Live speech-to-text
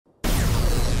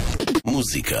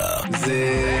מוזיקה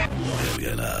זה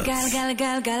גלגלצ.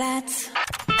 גלגלגלגלצ.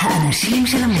 האנשים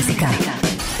של המוזיקה.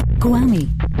 גואמי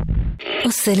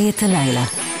עושה לי את הלילה.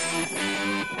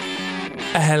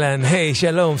 אהלן, היי,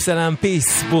 שלום, סלאם,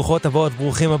 פיס, ברוכות הבאות,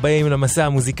 ברוכים הבאים למסע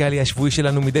המוזיקלי השבועי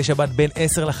שלנו מדי שבת בין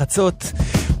 10 לחצות.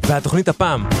 והתוכנית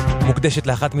הפעם מוקדשת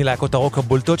לאחת מלהקות הרוק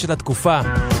הבולטות של התקופה,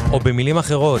 או במילים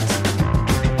אחרות,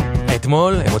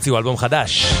 אתמול הם הוציאו אלבום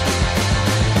חדש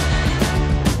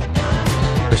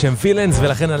בשם קווינז,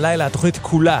 ולכן הלילה התוכנית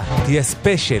כולה תהיה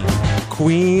ספיישל,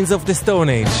 קווינז אוף דה סטון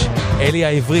אייג'. אלי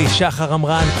העברי, שחר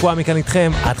אמרן, קוואמי כאן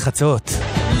איתכם עד חצות.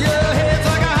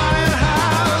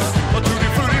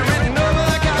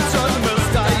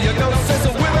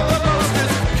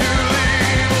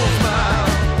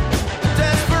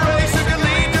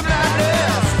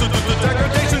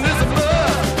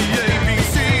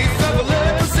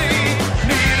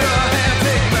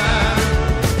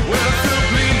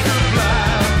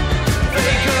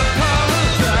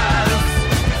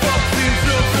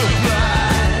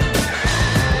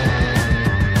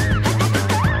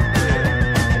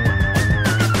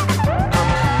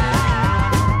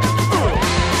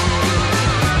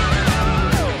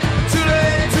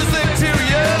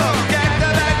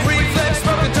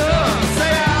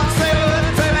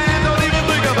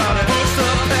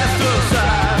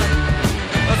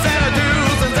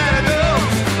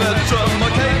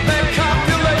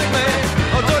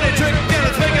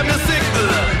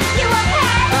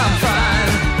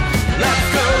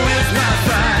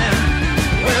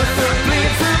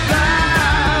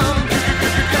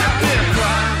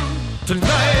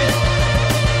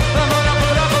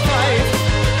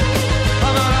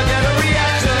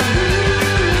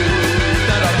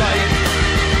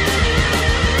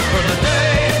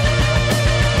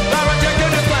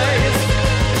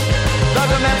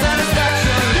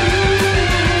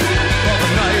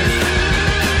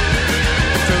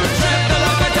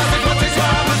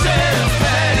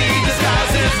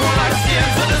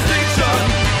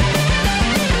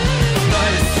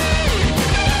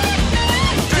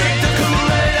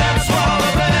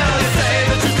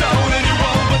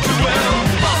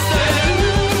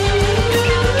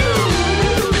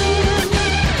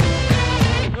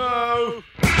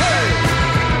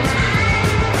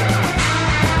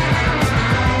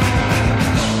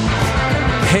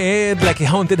 Like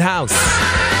a haunted house,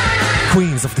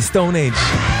 Queens of the Stone Age,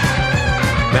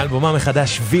 מאלבומם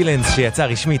מחדש וילנס שיצא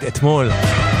רשמית אתמול,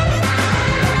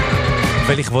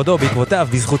 ולכבודו, בעקבותיו,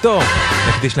 בזכותו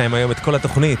נקדיש להם היום את כל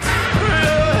התוכנית.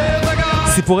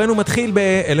 סיפורנו מתחיל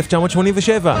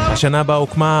ב-1987. השנה הבאה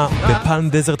הוקמה בפלם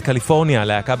דזרט קליפורניה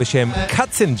להקה בשם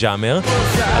קאצנג'אמר.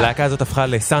 הלהקה הזאת הפכה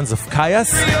ל-Sons of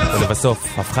Caius,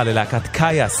 ולבסוף הפכה ללהקת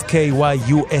קייס,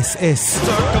 K-Y-U-S-S.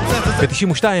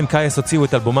 ב-92 קייס הוציאו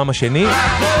את אלבומם השני,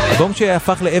 אלבום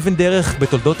שהפך לאבן דרך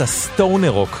בתולדות הסטונר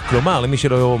רוק. כלומר, למי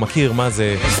שלא מכיר מה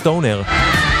זה סטונר,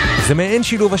 זה מעין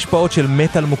שילוב השפעות של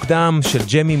מטל מוקדם, של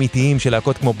ג'מים איטיים של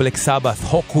להקות כמו בלק סבת,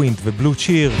 הוקווינד ובלו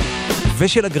צ'יר,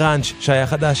 ושל הגרנג' שהיה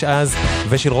חדש אז,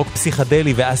 ושל רוק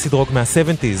פסיכדלי ואסיד רוק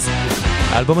מה-70s.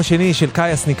 האלבום השני של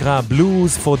קייס נקרא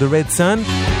Blues for the Red Sun,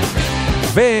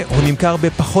 והוא נמכר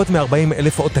בפחות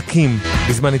מ-40,000 עותקים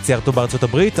בזמן יצירתו בארצות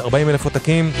הברית. 40,000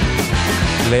 עותקים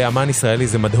לאמן ישראלי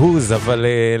זה מדהוז, אבל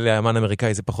לאמן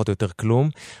אמריקאי זה פחות או יותר כלום.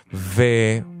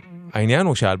 והעניין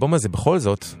הוא שהאלבום הזה בכל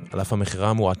זאת, על אף המחירה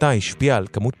המועטה, השפיע על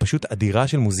כמות פשוט אדירה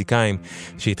של מוזיקאים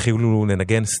שהתחילו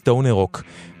לנגן סטונר רוק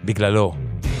בגללו.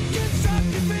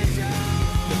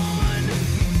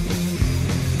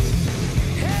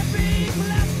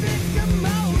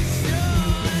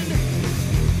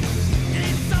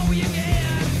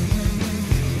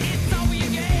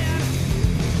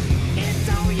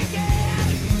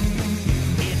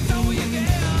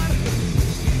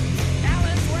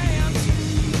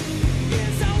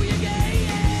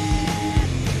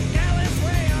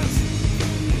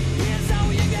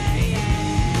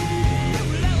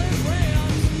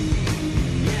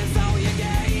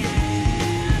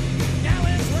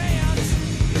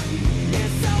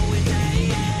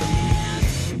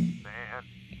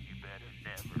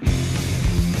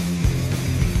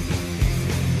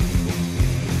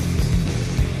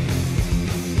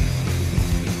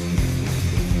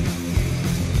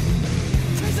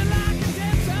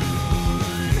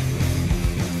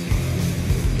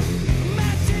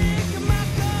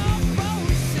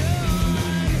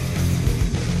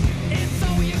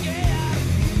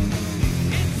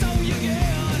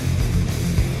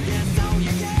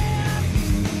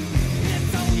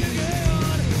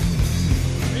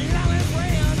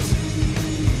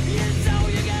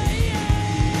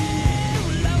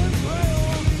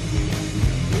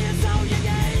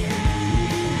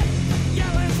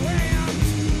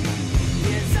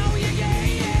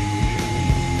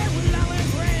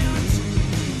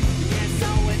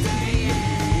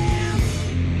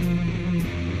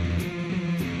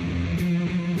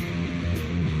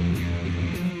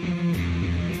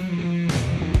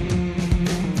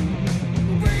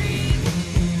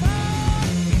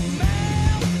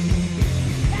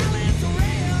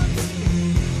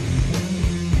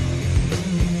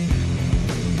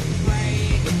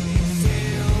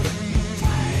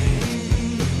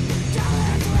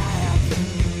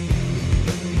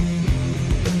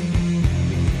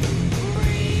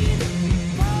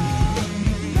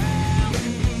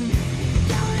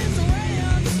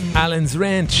 אלנ's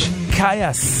Ranch,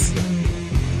 קייס.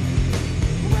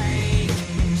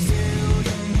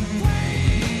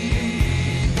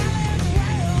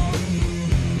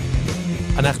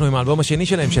 אנחנו עם האלבום השני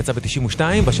שלהם שיצא ב-92,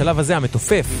 בשלב הזה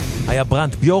המתופף היה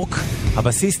ברנט ביורק,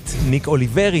 הבסיסט ניק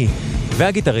אוליברי,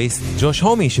 והגיטריסט ג'וש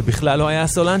הומי, שבכלל לא היה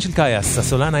הסולן של קייס.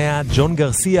 הסולן היה ג'ון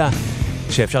גרסיה,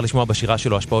 שאפשר לשמוע בשירה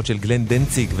שלו השפעות של גלן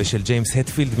דנציג ושל ג'יימס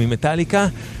הטפילד ממטליקה.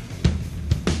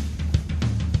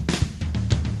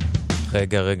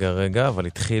 רגע, אבל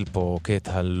התחיל פה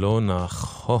קטע לא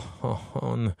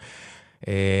נכון.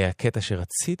 הקטע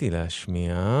שרציתי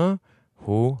להשמיע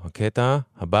הוא הקטע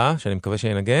הבא, שאני מקווה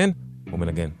שינגן. הוא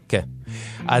מנגן, כן.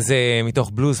 אז מתוך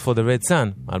Blues for the Red Sun,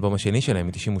 האלבום השני שלהם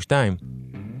מ-92,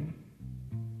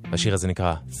 השיר הזה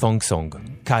נקרא Thong Song,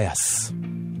 קייס.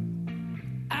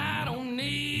 I don't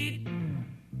need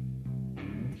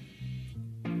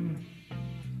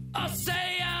a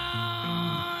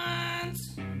seance.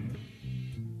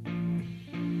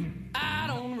 I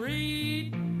don't read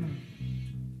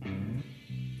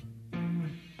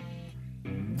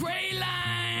gray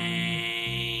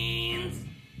lines.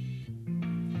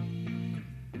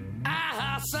 I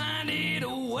signed it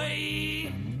away.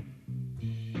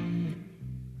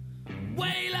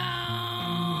 Way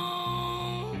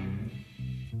long.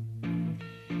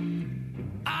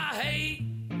 I hate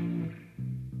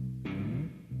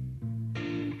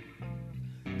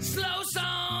slow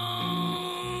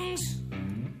songs.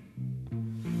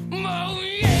 Oh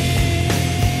yeah,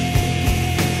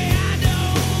 I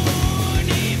don't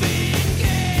even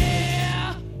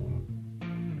care.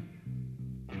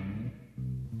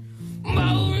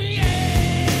 Oh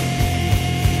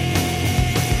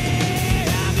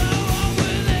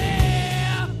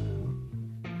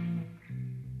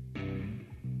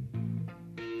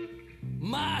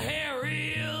my hair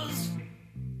is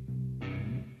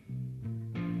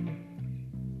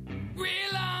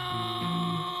real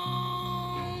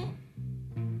long,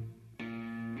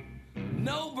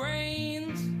 no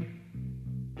brains,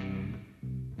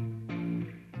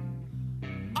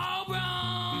 all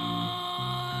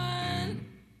run,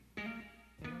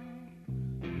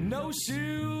 no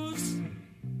shoes,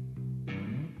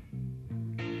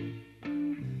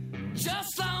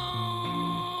 just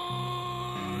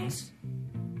songs.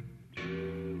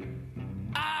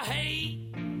 I hate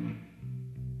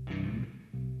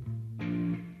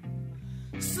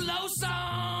slow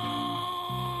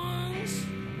songs.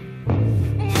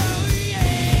 Oh yeah,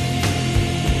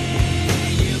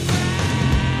 you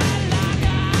cry like I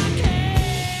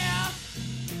care.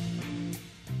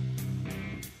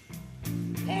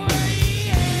 Oh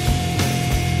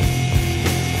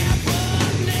yeah,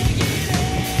 but naked and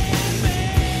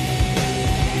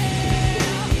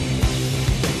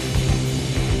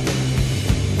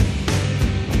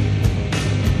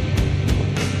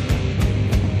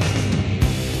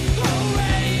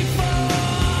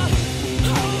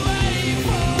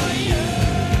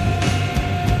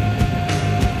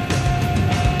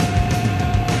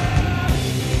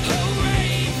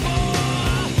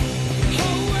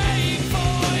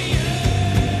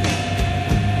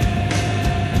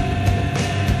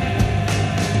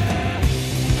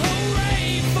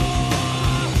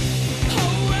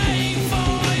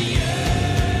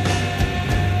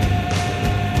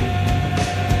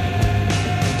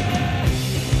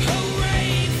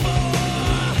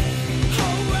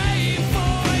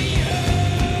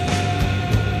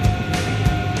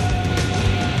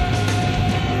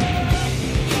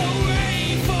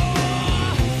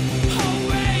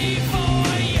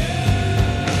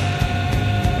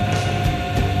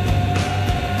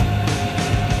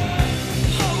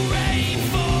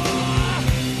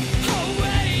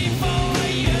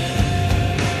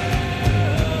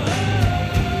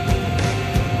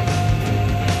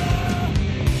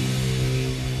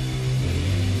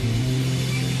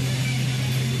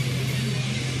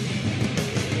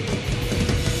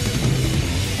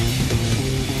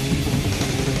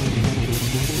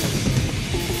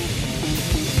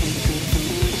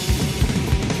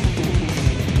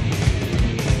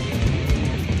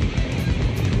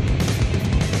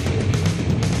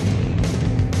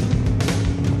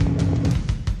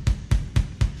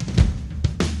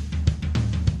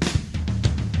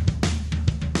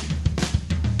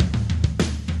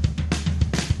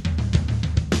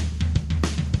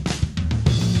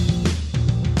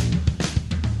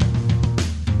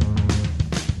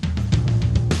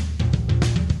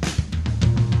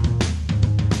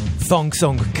Thong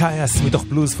Song, קייס, מתוך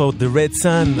Blues for the Red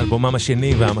Sun, אלבומם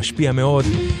השני והמשפיע מאוד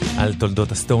על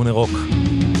תולדות הסטונר רוק.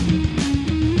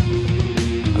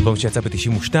 אלבום שיצא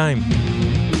ב-92.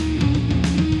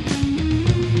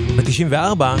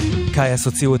 ב-94 קייס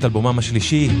הוציאו את אלבומם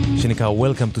השלישי שנקרא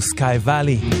Welcome to Sky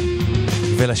Valley,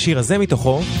 ולשיר הזה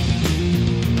מתוכו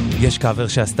יש קאבר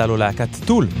שעשתה לו להקת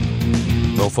טול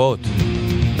בהופעות.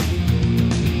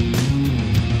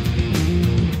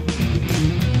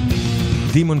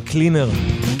 דימון קלינר,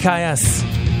 קייס,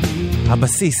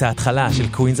 הבסיס, ההתחלה של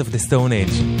קווינז of the Stone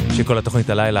Age, שכל התוכנית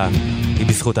הלילה היא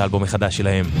בזכות האלבום החדש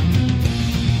שלהם.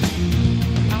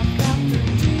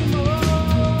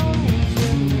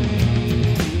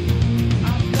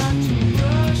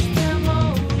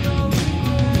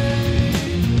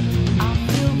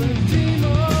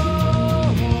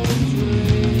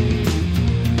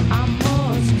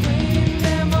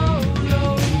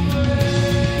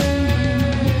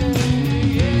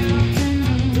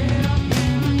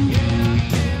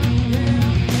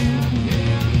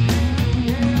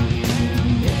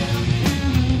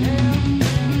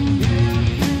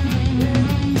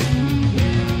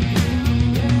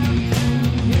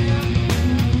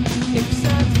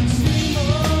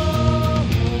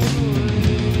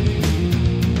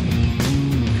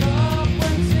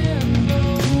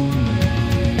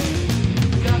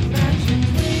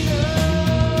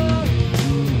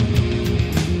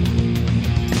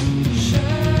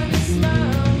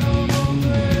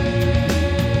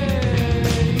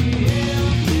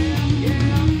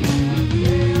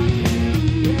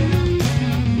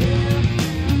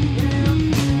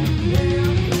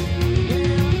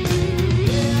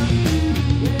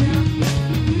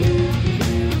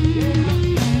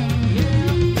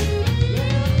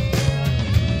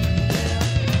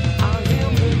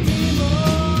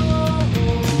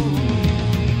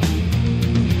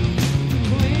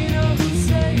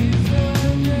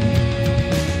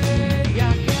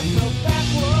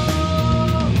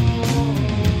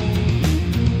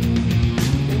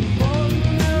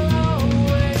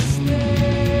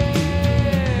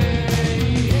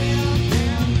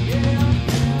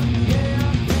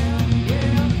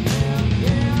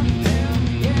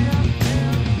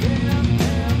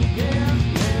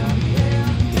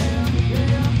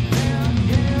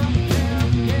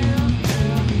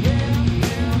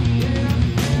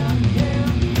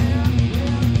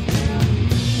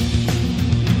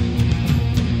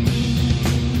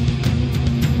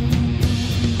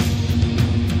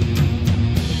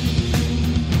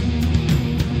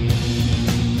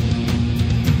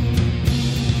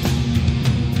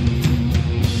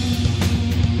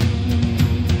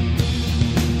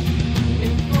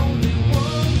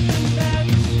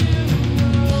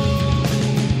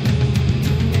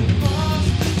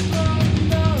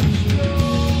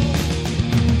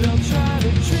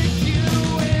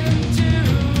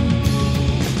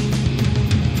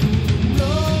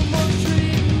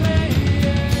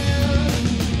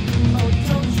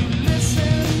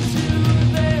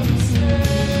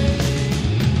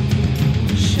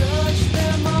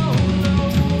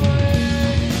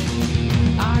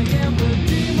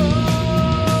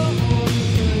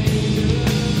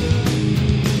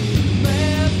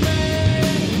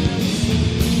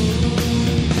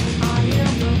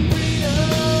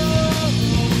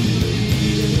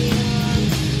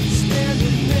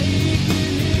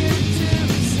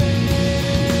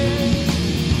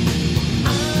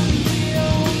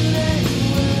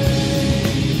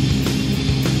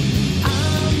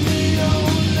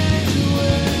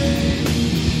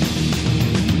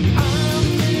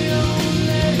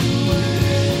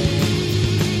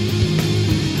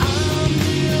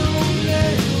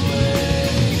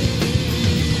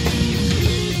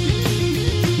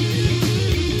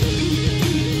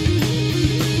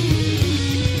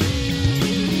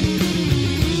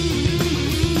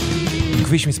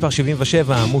 כביש מספר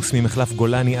 77, עמוס ממחלף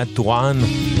גולני עד טורען,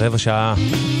 רבע שעה,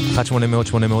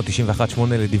 1-800-891-8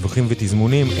 לדיווחים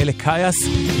ותזמונים. אלה קייס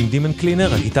עם דימון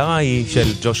קלינר, הגיטרה היא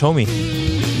של ג'וש הומי.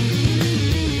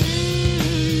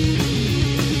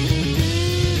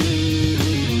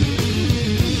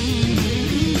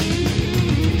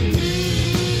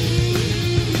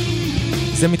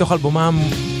 זה מתוך אלבומם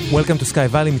Welcome to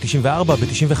Sky Valley מ-94.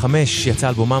 ב-95 יצא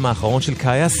אלבומם האחרון של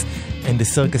קייס, And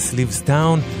the Circus Lives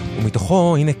Down,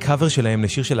 ומתוכו הנה קאבר שלהם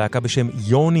לשיר של להקה בשם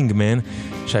יורנינג מן,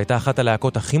 שהייתה אחת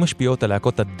הלהקות הכי משפיעות,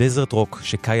 הלהקות הדזרט רוק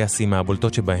שקייס היא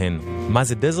מהבולטות שבהן. מה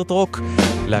זה דזרט רוק?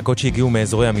 להקות שהגיעו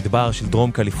מאזורי המדבר של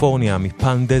דרום קליפורניה,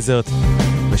 מפלם דזרט,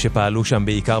 ושפעלו שם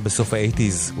בעיקר בסוף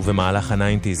ה-80s ובמהלך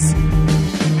ה-90s.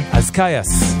 אז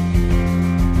קייס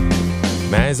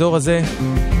מהאזור הזה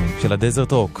של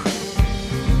הדזרט רוק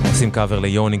עושים קאבר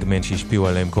ליורנינג מן שהשפיעו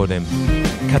עליהם קודם.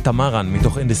 קטמרן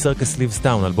מתוך In the Circus Lives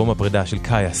Down, אלבום הפרידה של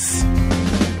קייס.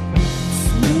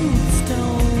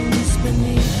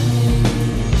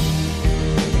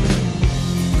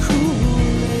 Cool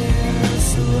air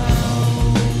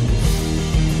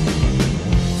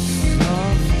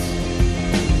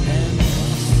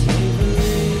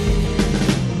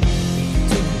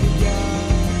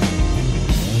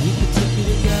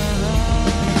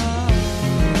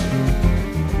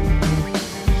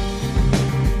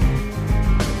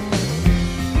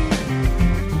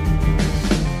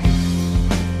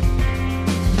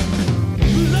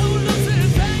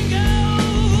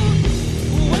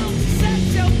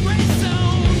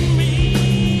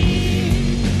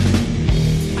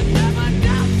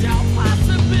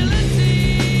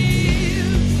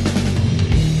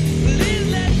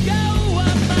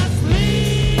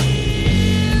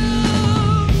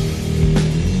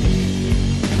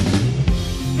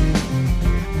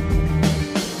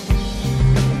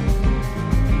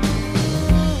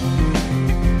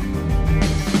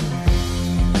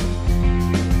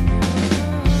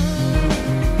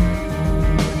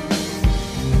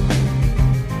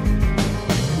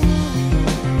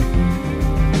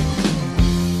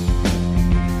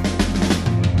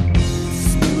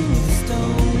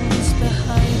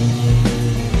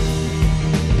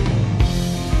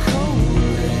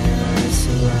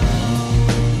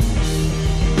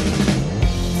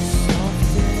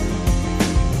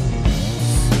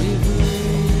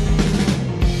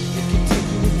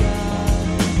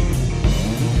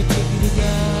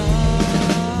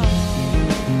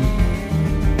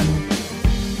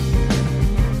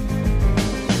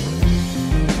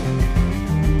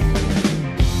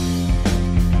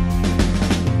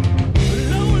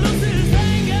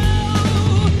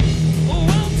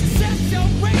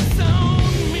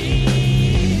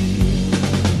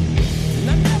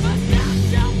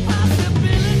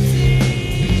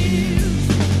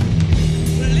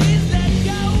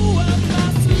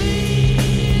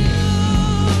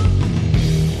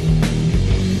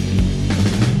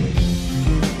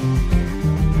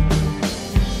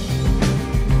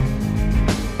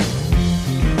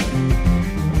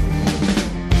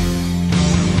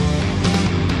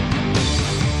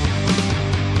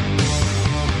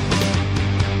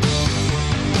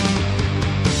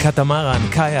קטמרן,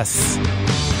 קייס.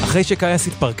 אחרי שקייס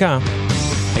התפרקה,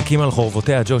 הקים על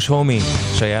חורבותיה ג'וש הומי,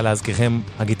 שהיה להזכירכם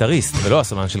הגיטריסט ולא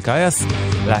הסולן של קייס,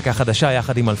 להקה חדשה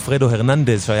יחד עם אלפרדו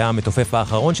הרננדז, שהיה המתופף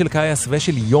האחרון של קייס,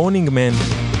 ושל יונינגמן,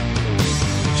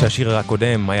 שהשיר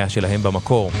הקודם היה שלהם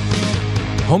במקור.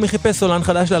 הומי חיפש סולן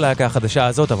חדש ללהקה החדשה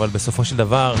הזאת, אבל בסופו של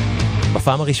דבר,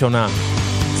 בפעם הראשונה,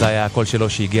 זה היה הקול שלו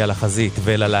שהגיע לחזית,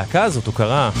 וללהקה הזאת הוא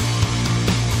קרא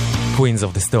קווינז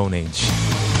אוף דה סטון אייג'.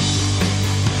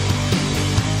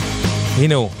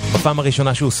 הנה הוא, בפעם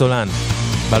הראשונה שהוא סולן,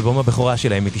 באלבום הבכורה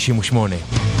שלהם מ-98.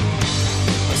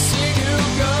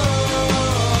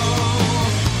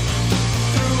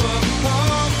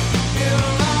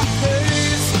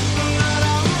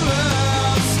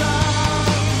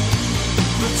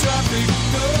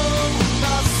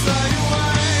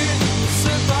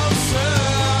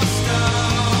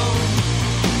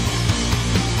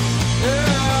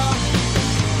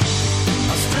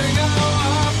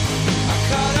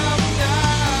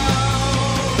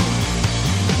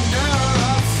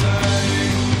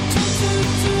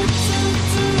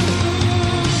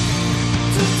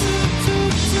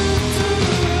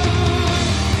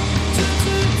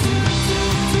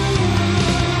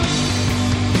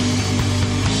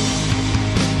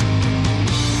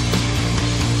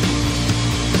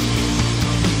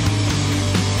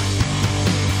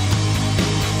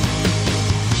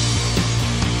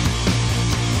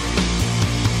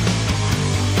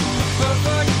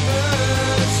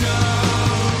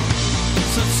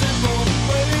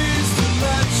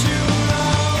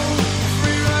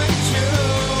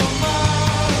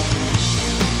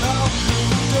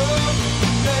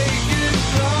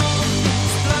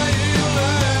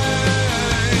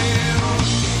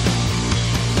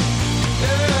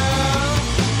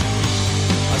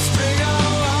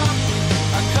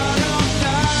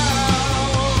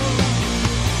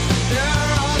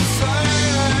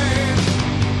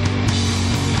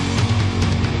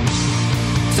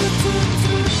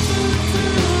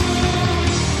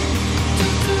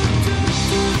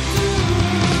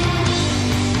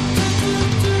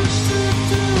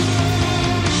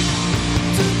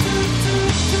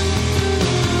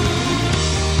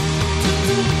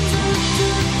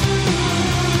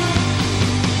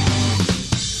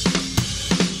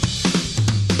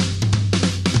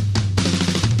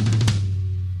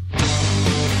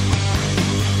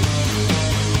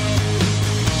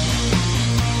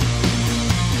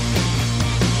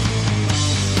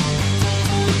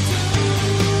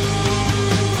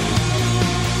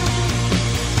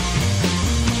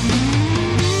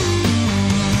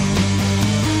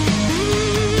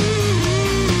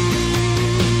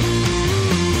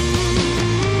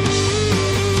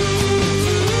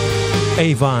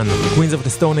 A1, Queens of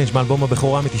the Stone Age, מאלבום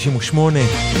הבכורה מ-98.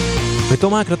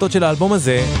 בתום ההקלטות של האלבום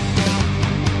הזה,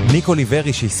 ניק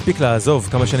אוליברי, שהספיק לעזוב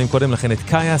כמה שנים קודם לכן את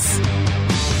קייס,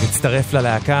 הצטרף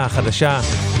ללהקה החדשה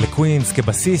לקווינס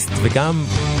כבסיסט וגם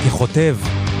כחוטב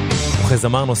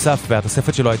וכזמר נוסף,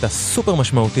 והתוספת שלו הייתה סופר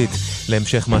משמעותית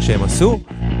להמשך מה שהם עשו.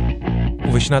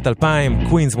 ובשנת 2000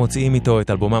 קווינס מוציאים איתו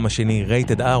את אלבומם השני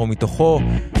Rated R, ומתוכו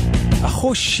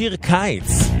אחוש שיר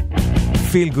קיץ,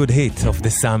 Feel Good Hit of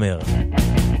the Summer.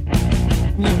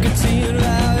 Nicotine,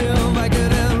 Valium,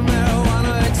 Vicodin,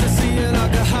 marijuana, ecstasy, and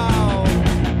alcohol.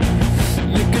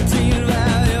 Nicotine,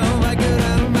 Valium,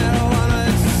 Vicodin, marijuana,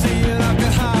 ecstasy, and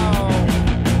alcohol.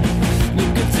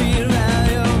 Nicotine,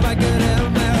 Valium, Vicodin,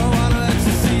 marijuana,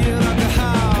 ecstasy, and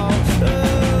alcohol.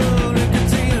 Oh,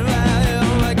 nicotine,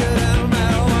 Valium, Vicodin,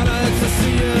 marijuana,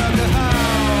 ecstasy, and alcohol.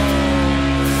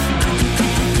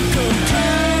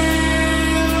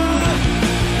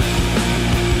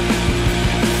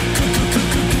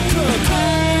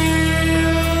 Cocaine.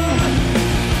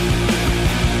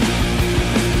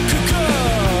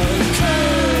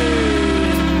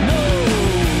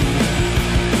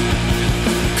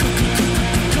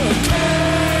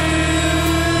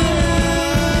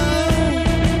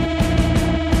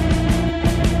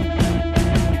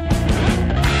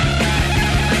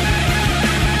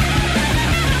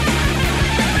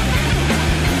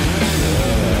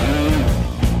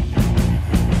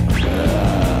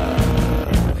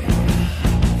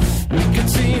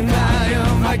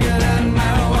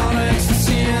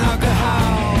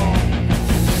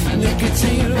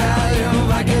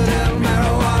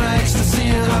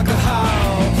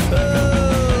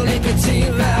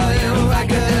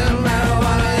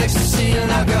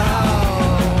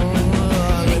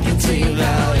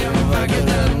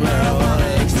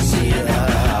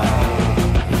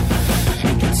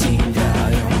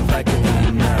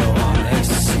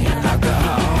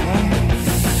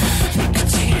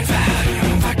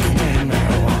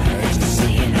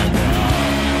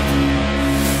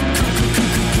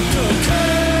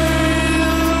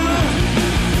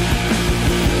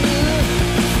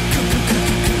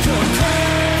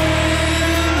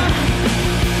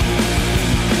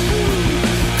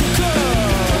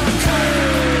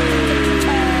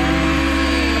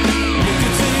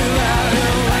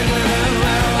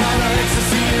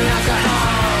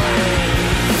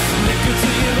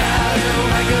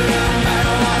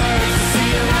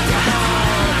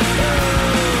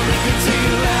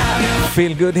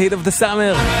 Feel Good Heat of the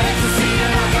Summer.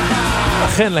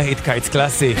 אכן להיט קיץ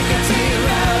קלאסי.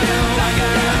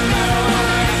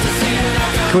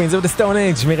 קווינז of the Stone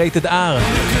Age מ-Rated R.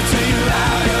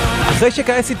 אחרי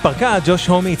שקייס התפרקה, ג'וש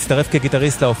הומי הצטרף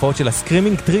כגיטריסט להופעות של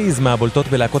הסקרימינג טריז מהבולטות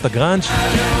בלהקות הגראנץ'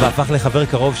 והפך לחבר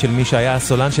קרוב של מי שהיה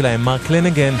הסולן שלהם, מרק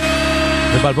לנגן.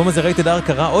 ובאלבום הזה Rated R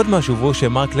קרה עוד משהו, והוא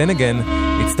שמרק לנגן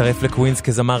הצטרף לקווינז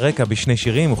כזמר רקע בשני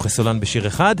שירים וכסולן בשיר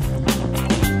אחד.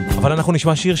 אבל אנחנו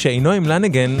נשמע שיר שאינו עם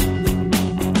לנגן,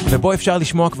 ובו אפשר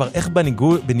לשמוע כבר איך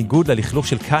בניגוד ללכלוך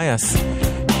של קייס,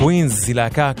 קווינז היא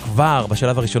להקה כבר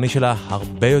בשלב הראשוני שלה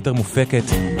הרבה יותר מופקת,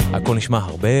 הכל נשמע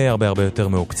הרבה יותר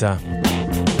מעוקצה.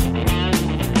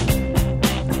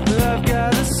 I've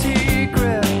got a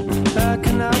secret I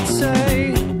cannot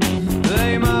say.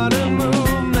 They modern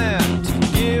movement,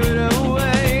 give it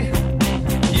away.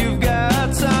 You've got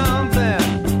something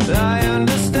I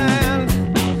understand.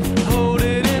 Hold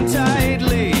it in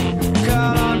tightly,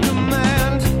 call on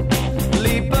command.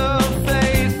 Leap of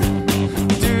faith,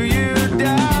 do you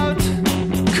doubt?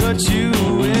 Cut you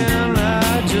in, I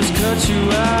just cut you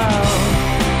out.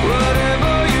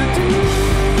 Whatever you do,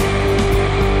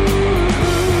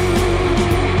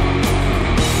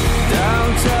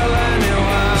 don't tell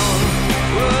anyone.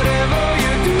 Whatever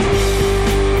you do,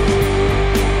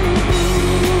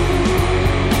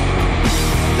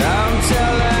 don't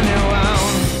tell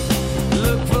anyone.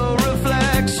 Look for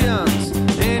reflections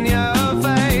in your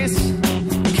face.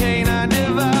 Canine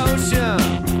devotion,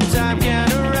 time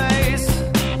can't erase.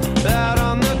 Out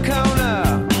on the corner,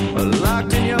 or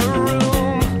locked in your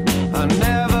room. I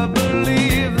never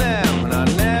believe them, and I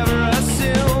never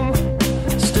assume.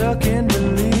 Stuck in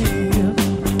belief,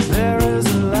 there is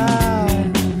a lie.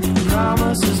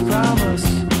 Promise is promise,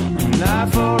 not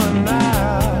for a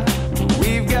night.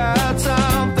 We've got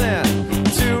something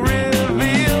to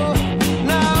reveal.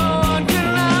 No one can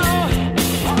know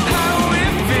how we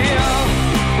feel.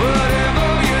 Whatever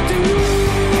you do,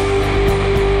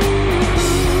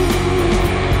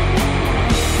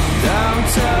 don't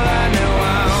tell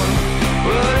anyone.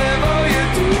 Whatever you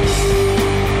do,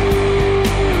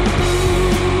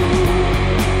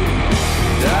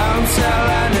 don't tell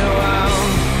anyone.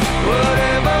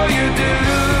 Whatever you do,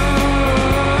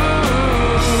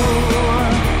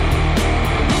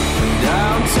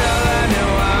 don't tell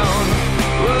anyone.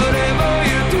 Whatever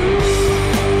you do,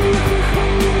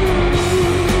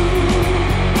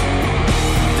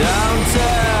 don't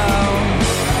tell.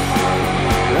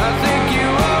 I think you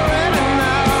already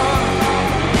know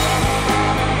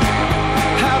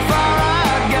how far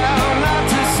I'd go not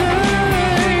to say.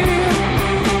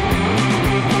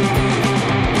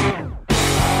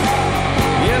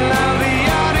 You know the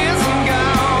art isn't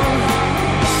gone.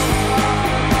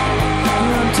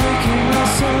 I'm taking my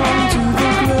song to the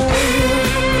grave.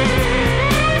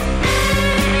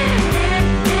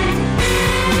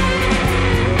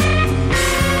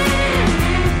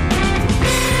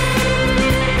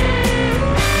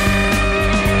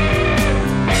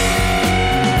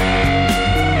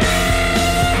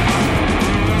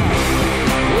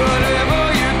 Whatever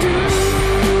you do,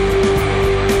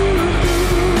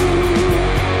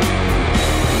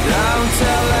 don't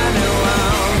tell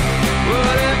anyone.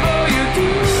 Whatever you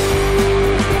do,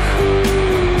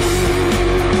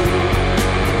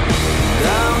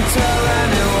 don't tell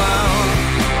anyone.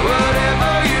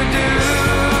 Whatever you do,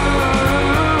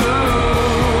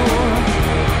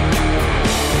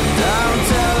 don't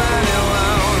tell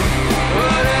anyone.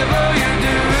 Whatever you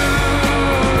do,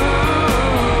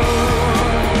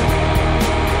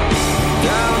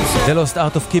 don't tell. The Lost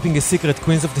Art of Keeping a Secret,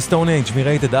 Queens of the Stone Age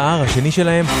מ-Rated R, השני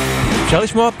שלהם. אפשר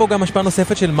לשמוע פה גם השפעה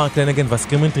נוספת של מרק לנגן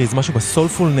והסקרימינג טריז, משהו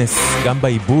בסולפולנס, גם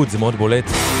בעיבוד, זה מאוד בולט,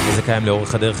 וזה קיים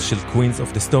לאורך הדרך של Queens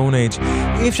of the Stone Age.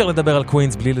 אי אפשר לדבר על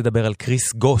קווינס בלי לדבר על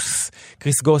קריס גוס.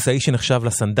 קריס גוס, האיש שנחשב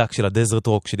לסנדק של הדזרט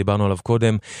רוק שדיברנו עליו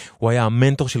קודם, הוא היה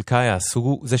המנטור של קייס,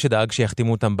 הוא זה שדאג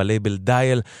שיחתימו אותם בלייבל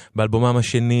דייל, באלבומם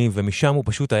השני, ומשם הוא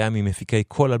פשוט היה ממפיקי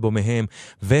כל אלבומיהם,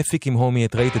 והפיק עם הומי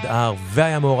את Rated R,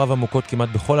 והיה מעורב עמוקות כמעט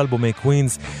בכל אלבומי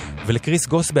קווינס, ולקריס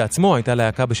גוס בעצמו הייתה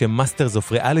להקה בשם Masters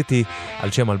of Reality,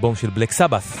 על שם אלבום של בלק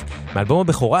סבת. מאלבום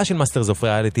הבכורה של Masters of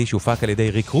Reality, שהופק על ידי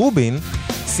ריק רובין,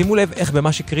 שימו לב איך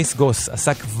במה שקריס גוס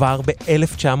עשה כבר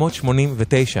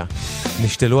ב-1989.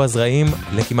 נשתלו הזרעים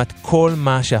לכמעט כל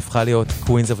מה שהפכה להיות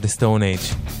Queens of the Stone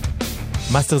Age.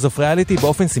 Masters of Reality,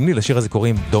 באופן סמלי לשיר הזה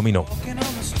קוראים דומינו.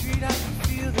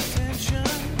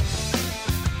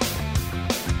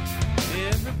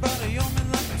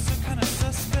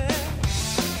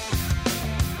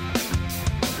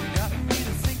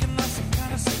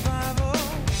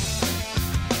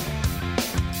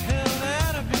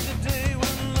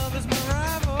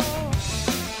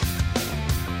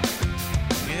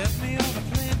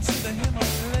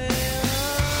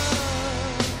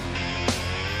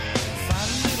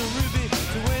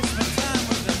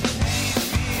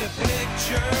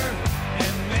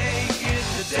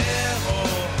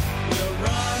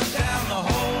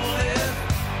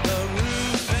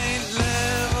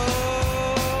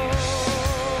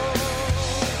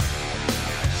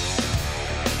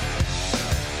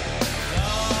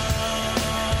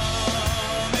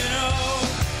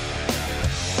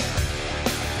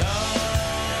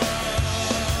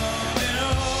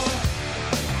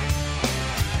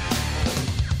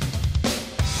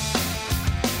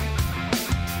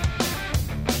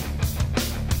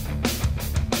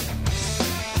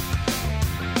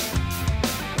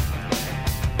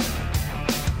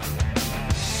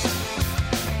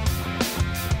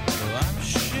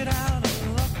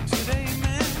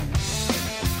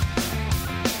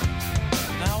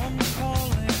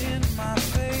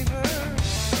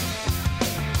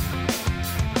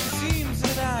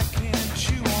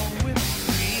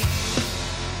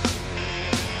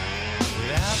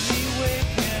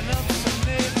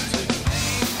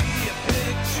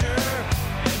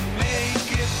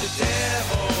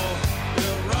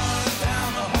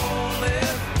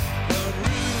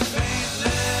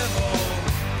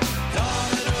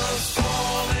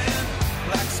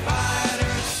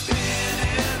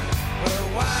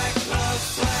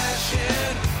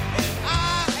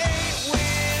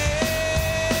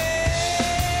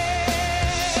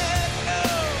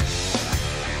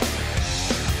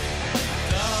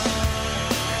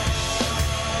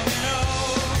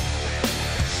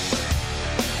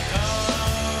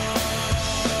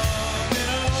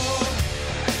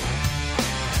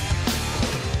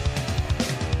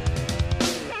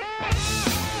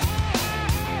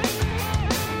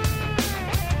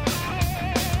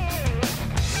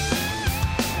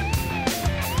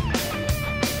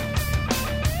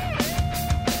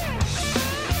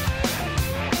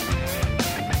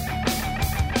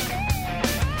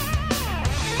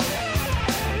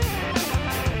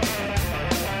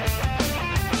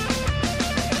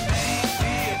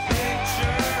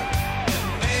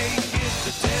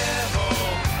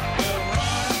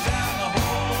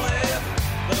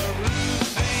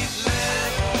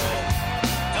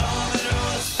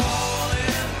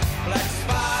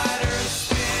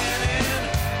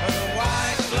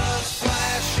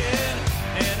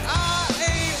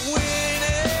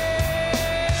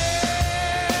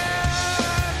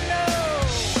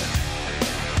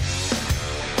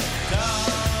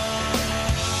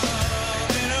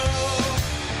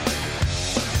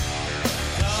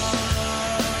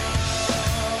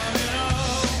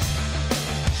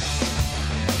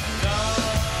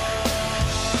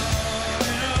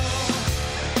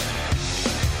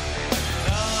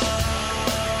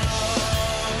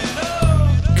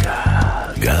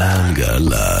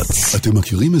 אתם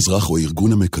מכירים אזרח או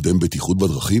ארגון המקדם בטיחות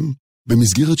בדרכים?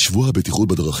 במסגרת שבוע הבטיחות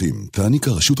בדרכים, תעניק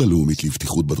הרשות הלאומית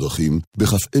לבטיחות בדרכים,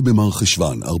 בכ"ה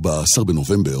במרחשוון, 14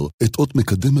 בנובמבר, את אות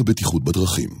מקדם הבטיחות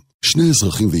בדרכים. שני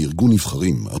אזרחים וארגון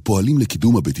נבחרים, הפועלים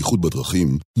לקידום הבטיחות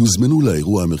בדרכים, יוזמנו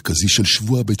לאירוע המרכזי של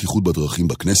שבוע הבטיחות בדרכים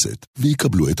בכנסת,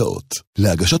 ויקבלו את האות.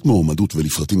 להגשת מועמדות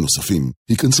ולפרטים נוספים,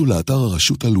 ייכנסו לאתר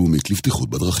הרשות הלאומית לבטיחות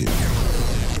בדרכים.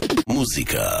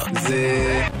 מוזיקה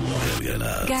זה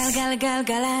גלגלצ.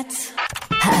 גלגלגלגלצ.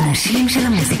 האנשים של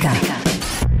המוזיקה.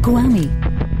 גואמי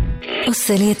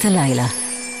עושה לי את הלילה.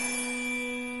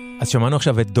 אז שמענו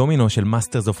עכשיו את דומינו של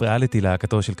מאסטרס אוף ריאליטי,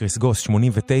 להקתו של קריס גוס,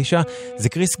 89. זה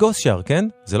קריס גוס שר, כן?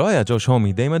 זה לא היה ג'וש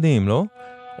הומי, די מדהים, לא?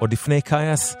 עוד לפני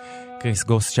קייס, קריס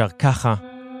גוס שר ככה,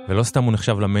 ולא סתם הוא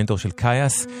נחשב למנטור של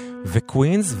קייס,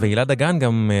 וקווינז, והילה דגן,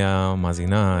 גם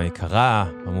המאזינה היקרה,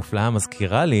 המופלאה,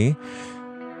 מזכירה לי,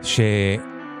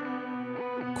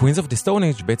 קווינז אוף דה סטון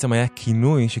אייג' בעצם היה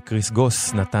כינוי שקריס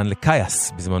גוס נתן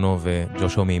לקייס בזמנו,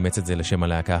 וג'וש הומי אימץ את זה לשם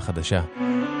הלהקה החדשה.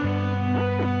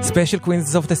 ספיישל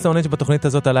קווינז אוף דה סטון אייג' בתוכנית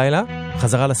הזאת הלילה,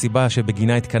 חזרה לסיבה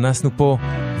שבגינה התכנסנו פה,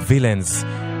 וילנס,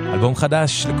 אלבום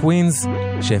חדש לקווינז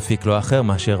שהפיק לו אחר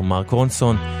מאשר מרק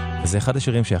רונסון, וזה אחד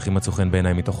השירים שהכי מצאו חן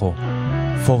בעיניי מתוכו,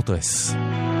 פורטרס.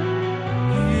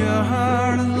 Your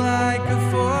heart is like a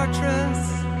fortress.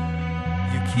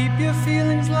 You keep your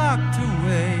feelings locked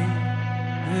away.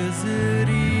 Is it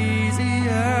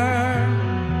easier?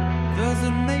 Does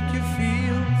it make you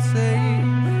feel safe?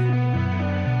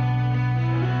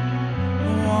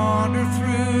 Wander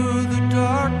through the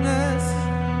darkness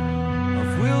of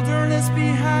wilderness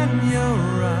behind your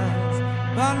eyes.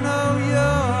 I know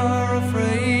you're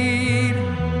afraid,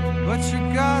 but you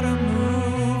gotta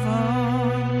move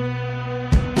on.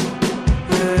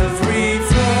 Every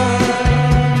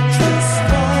fortress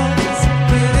falls,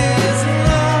 it is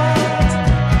not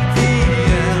the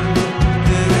end.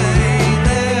 It ain't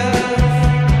if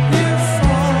you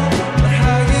fall, but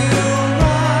how you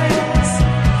rise,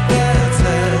 that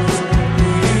says who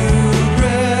you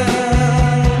really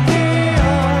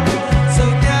are. So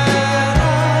get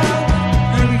up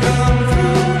and come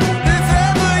through. If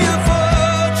ever your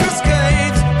fortress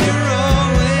gates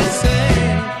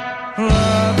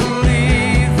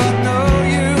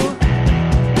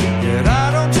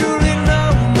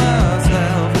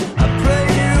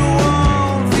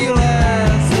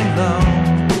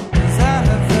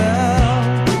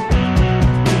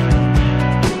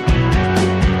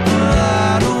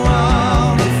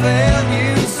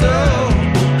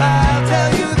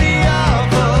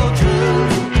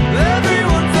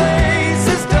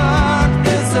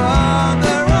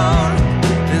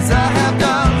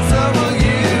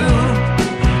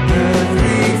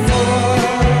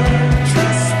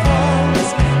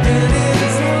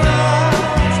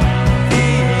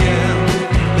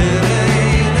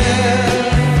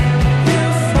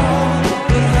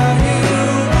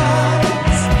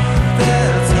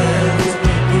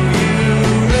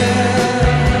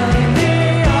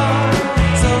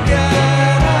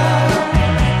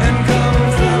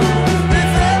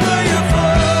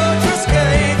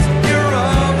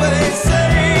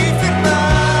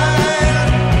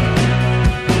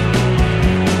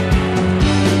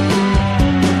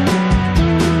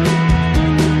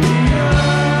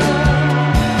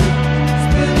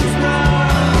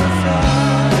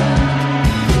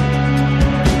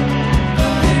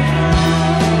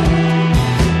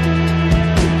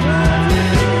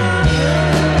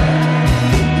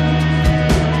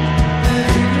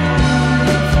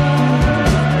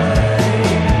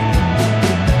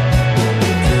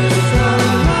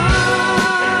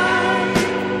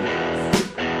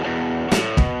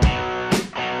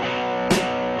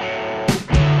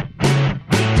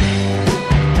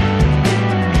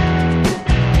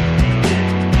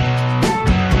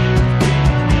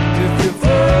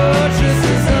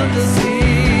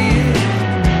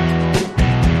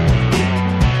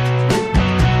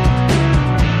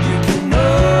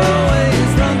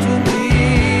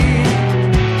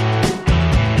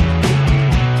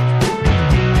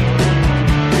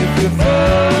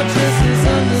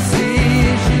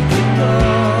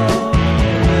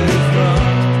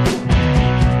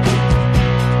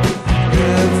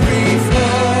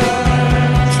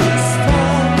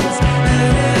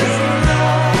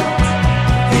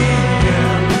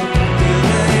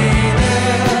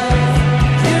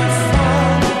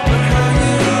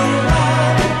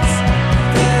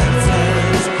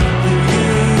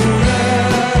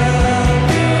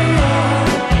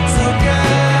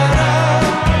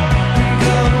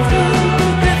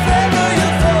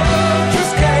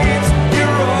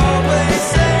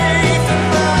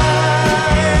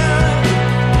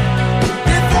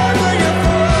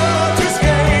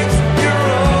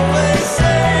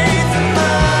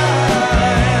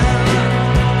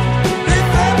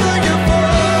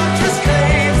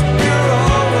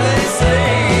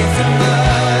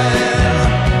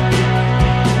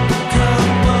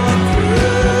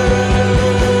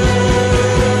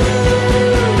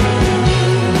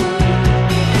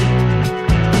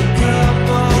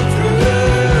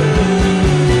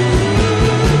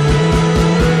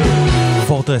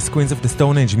Queens of the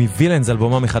Stone Age מווילנס,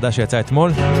 אלבומה מחדש שיצא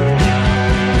אתמול.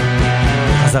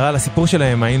 חזרה לסיפור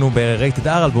שלהם, היינו ב-Rated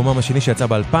R, אלבומם השני שיצא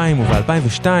ב-2000,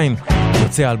 וב-2002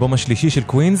 יוצא האלבום השלישי של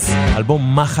קווינז,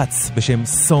 אלבום מחץ בשם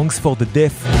Songs for the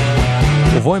Deaf,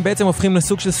 ובו הם בעצם הופכים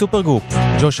לסוג של סופר גרופ.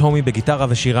 ג'וש הומי בגיטרה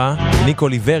ושירה, ניק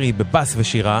אוליברי בבאס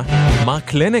ושירה,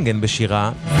 מרק לנגן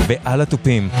בשירה, ועל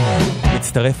התופים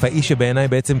מצטרף האיש שבעיניי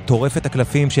בעצם טורף את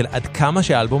הקלפים של עד כמה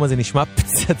שהאלבום הזה נשמע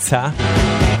פצצה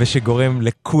ושגורם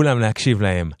לכולם להקשיב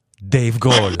להם, דייב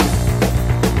גרול.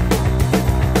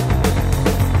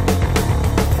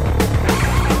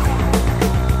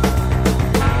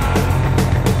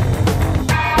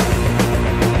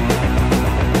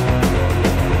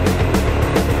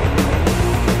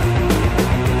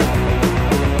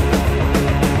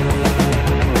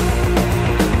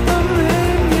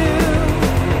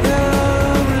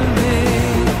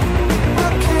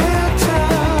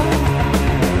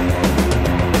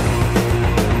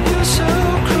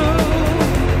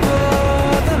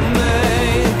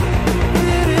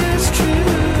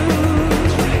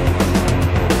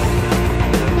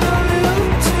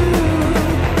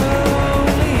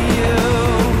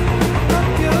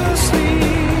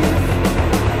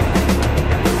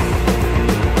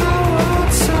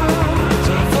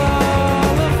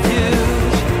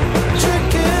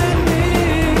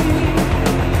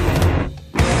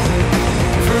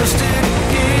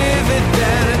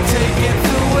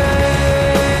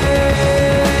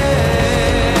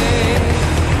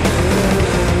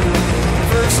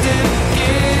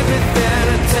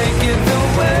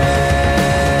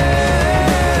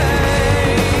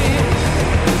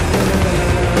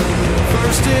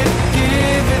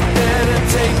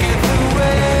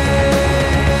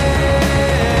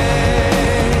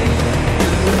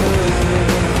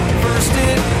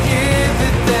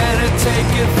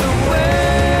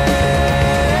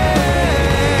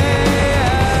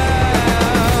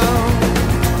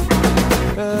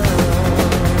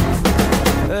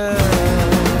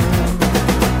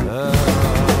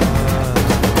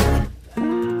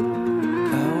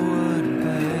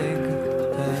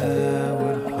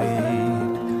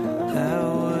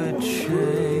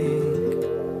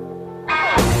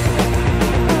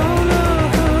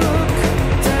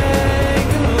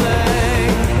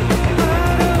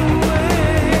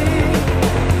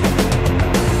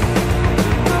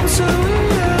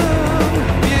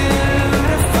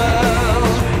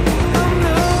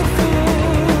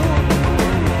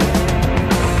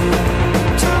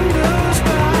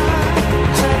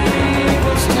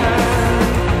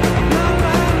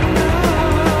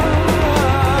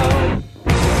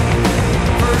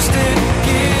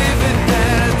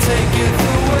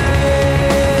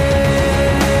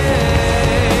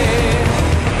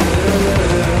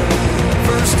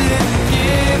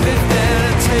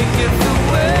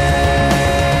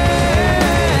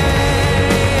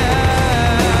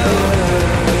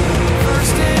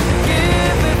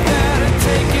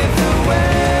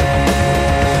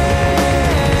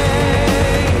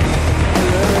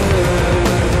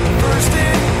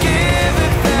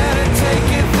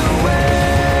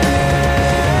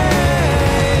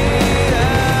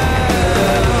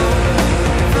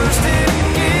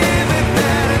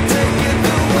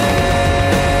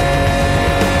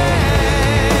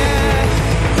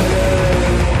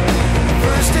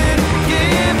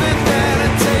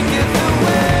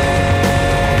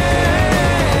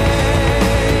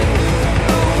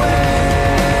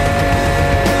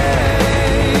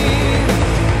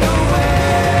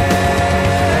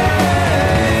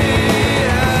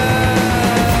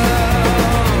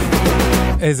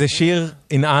 איזה שיר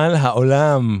ינעל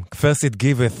העולם, First It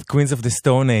Giveth, Queens of the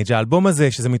Stone Age. האלבום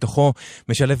הזה, שזה מתוכו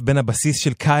משלב בין הבסיס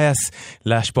של קייס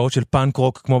להשפעות של פאנק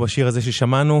רוק, כמו בשיר הזה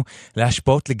ששמענו,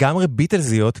 להשפעות לגמרי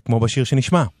ביטלזיות, כמו בשיר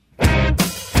שנשמע.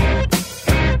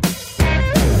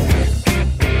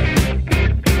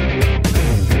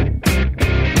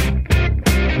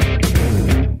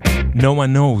 No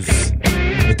One Knows,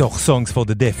 מתוך Songs for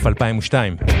the Deaf,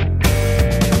 2002.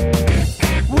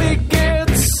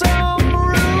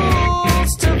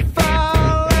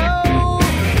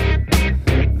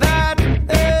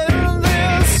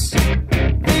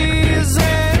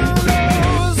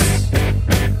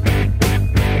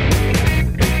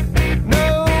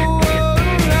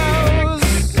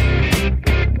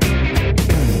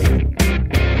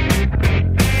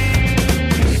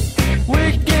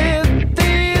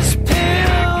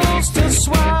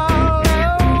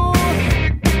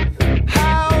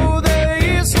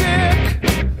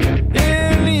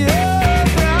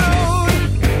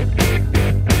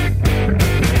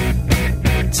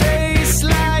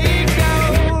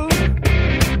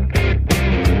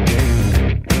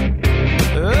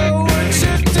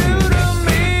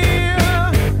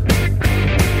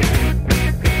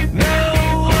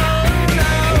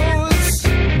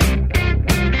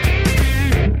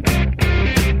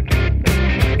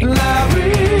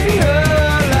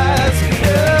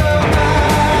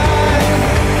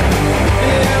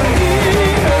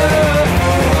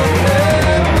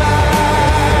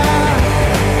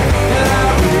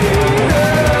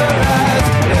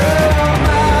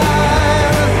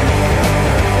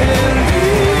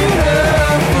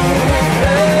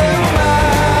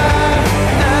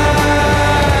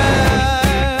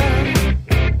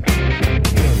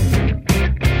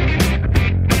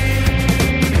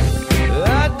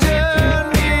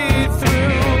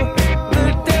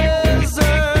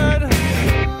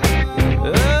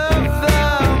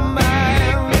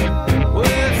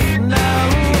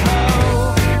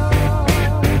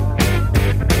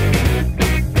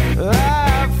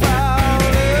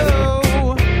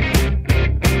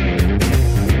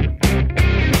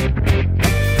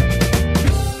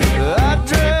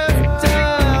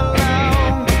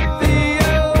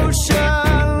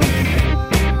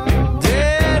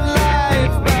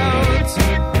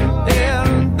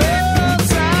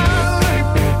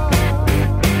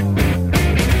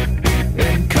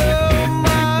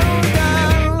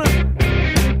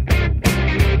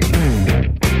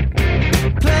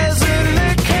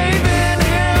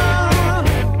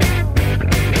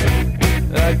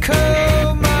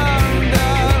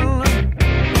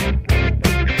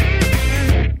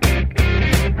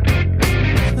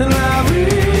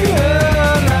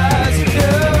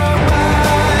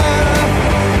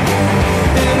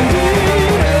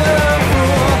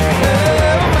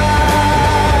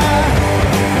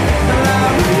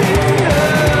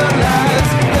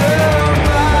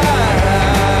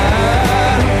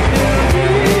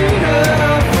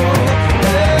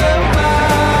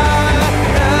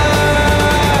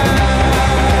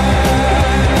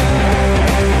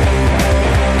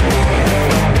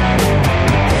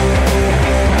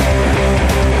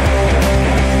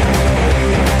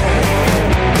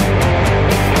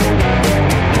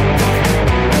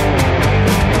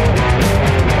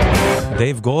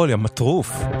 גרול, יא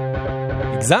מטרוף.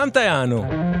 הגזמת יענו.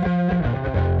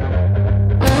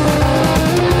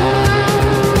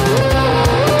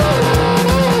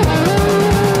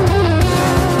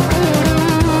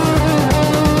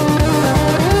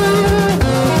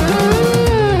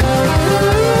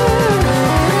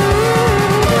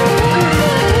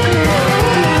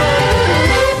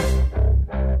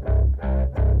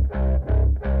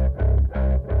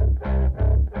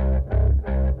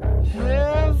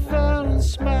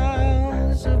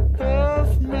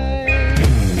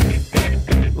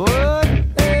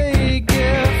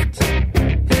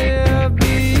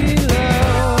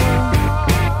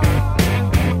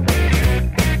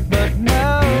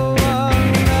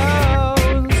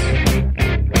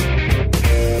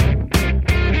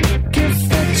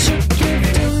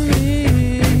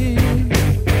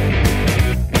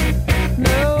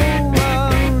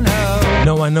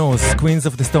 קווינז of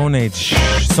the Stone Age.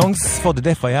 Songs for the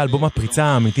Deaf היה אלבום הפריצה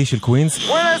האמיתי של קווינז,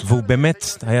 והוא באמת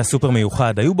היה סופר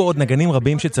מיוחד. היו בו עוד נגנים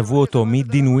רבים שצבו אותו,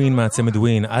 מדין ווין מהצמד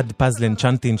ווין עד פזלן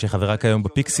צ'נטין שחברה כיום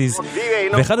בפיקסיז.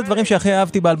 ואחד הדברים שהכי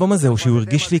אהבתי באלבום הזה הוא שהוא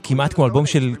הרגיש לי כמעט כמו אלבום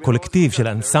של קולקטיב, של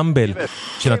אנסמבל,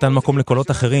 שנתן מקום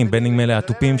לקולות אחרים, בין אם אלה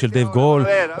הטופים של דייב גרול,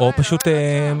 או פשוט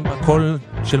הקול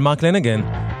של מרק לנגן,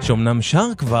 שאומנם שר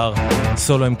כבר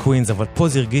סולו עם קווינז, אבל פה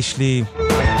זה הרגיש לי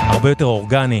הרבה יותר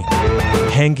אורגני.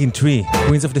 Hanging Tree,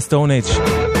 Queens of the Stone Age,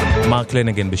 מרק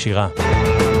לנגן בשירה.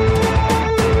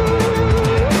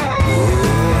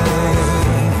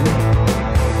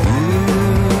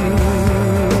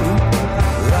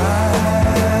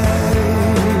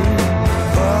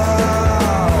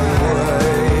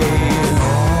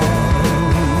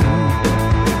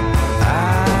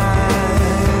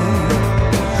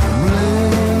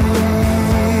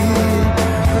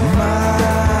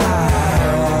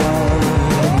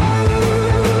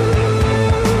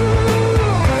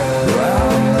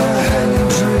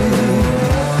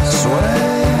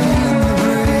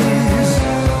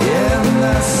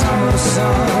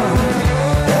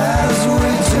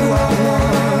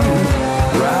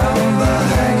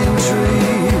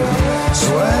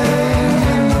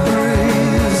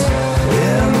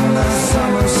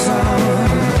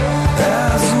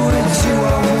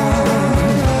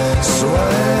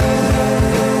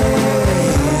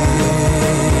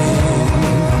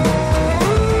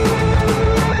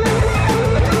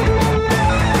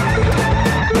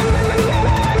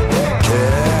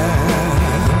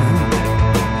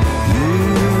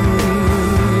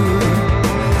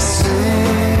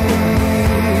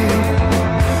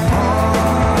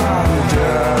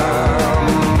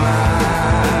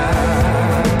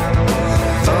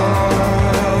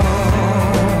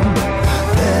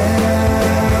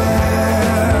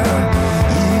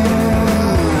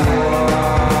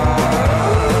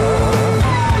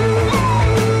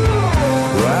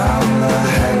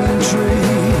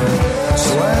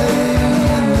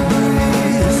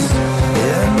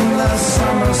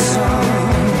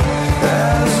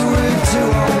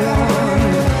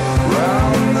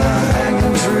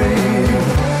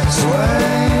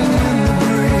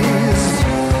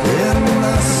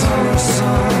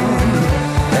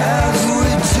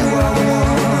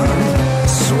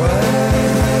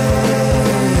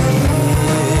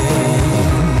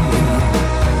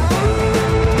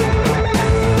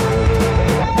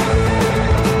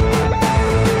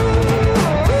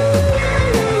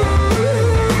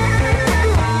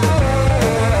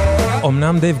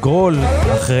 אמנם דייב גרול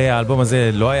אחרי האלבום הזה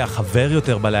לא היה חבר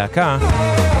יותר בלהקה,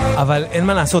 אבל אין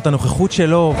מה לעשות, הנוכחות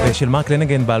שלו ושל מרק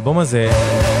לנגן באלבום הזה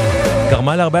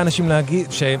גרמה להרבה אנשים להגיד,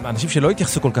 אנשים שלא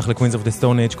התייחסו כל כך לקווינס אוף דה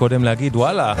סטון אייג' קודם להגיד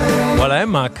וואלה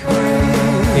הם מק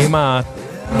עם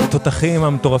התותחים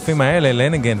המטורפים האלה,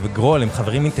 לנגן וגרול הם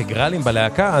חברים אינטגרליים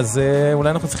בלהקה, אז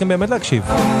אולי אנחנו צריכים באמת להקשיב.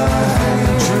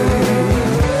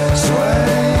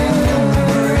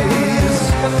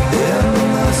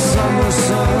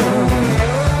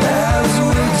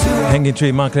 Hanging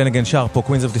Tree, מרק לנגן שר פה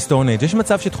Queens of the Stone Age. יש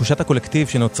מצב שתחושת הקולקטיב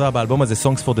שנוצרה באלבום הזה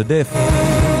Songs for the Deaf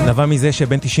נבע מזה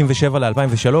שבין 97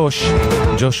 ל-2003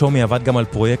 ג'וש הומי עבד גם על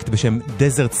פרויקט בשם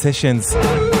Desert Sessions,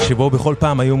 שבו בכל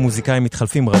פעם היו מוזיקאים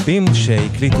מתחלפים רבים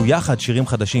שהקליטו יחד שירים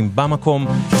חדשים במקום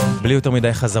בלי יותר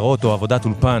מדי חזרות או עבודת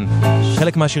אולפן.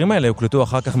 חלק מהשירים האלה הוקלטו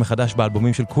אחר כך מחדש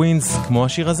באלבומים של קווינס, כמו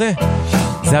השיר הזה.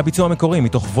 זה הביצוע המקורי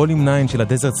מתוך ווליום 9 של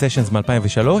ה-Desert Sessions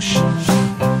מ-2003.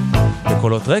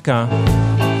 בקולות רקע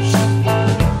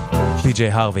PJ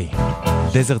Harvey,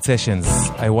 Desert Sessions,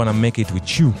 I wanna make it with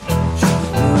you.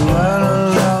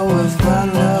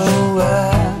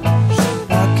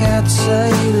 I can't say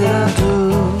that I do.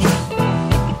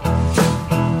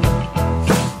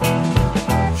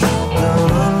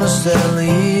 Don't understand the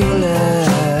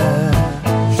healing.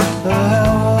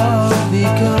 How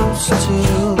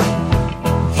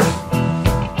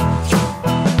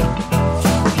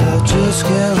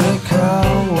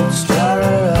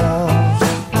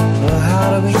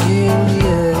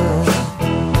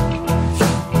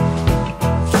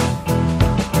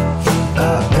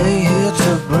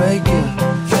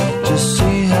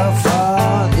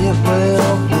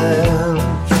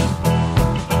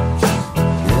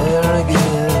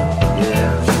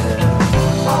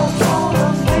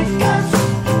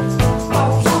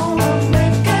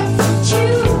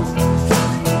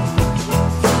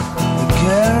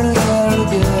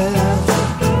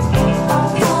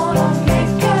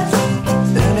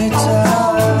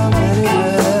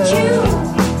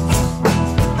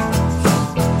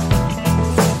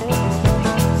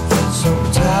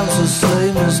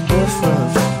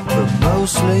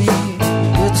sleep,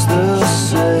 it's the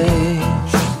same.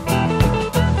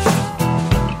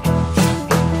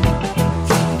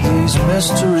 These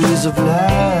mysteries of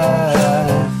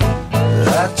life,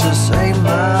 that just ain't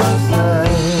my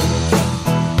thing.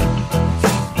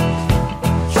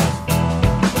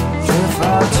 If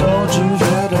I told you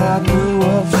that I knew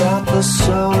about the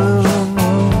sun and the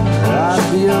moon, I'd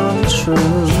be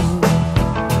untrue.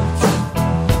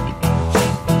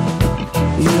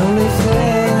 The only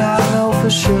thing I know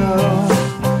for sure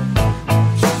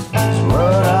is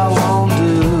what I won't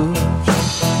do.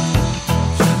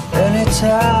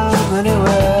 Anytime,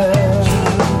 anywhere.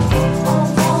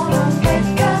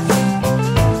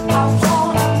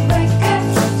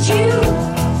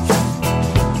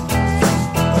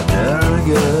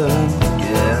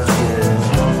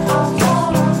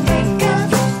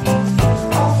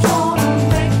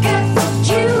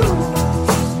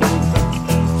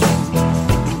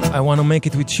 I wanna make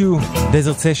it with you,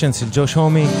 Desert Sessions של ג'וש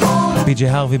הומי, פי.ג'יי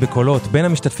הרווי בקולות. בין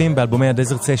המשתתפים באלבומי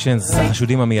הדזרט סשנס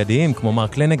החשודים המיידיים כמו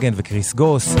מרק לנגן וקריס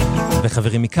גוס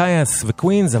וחברים מקייס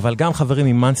וקווינז, אבל גם חברים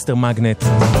ממאנסטר מגנט,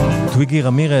 טוויגי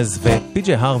רמירז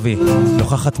ופי.ג'יי הרווי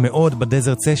נוכחת מאוד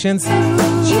בדזרט סשנס.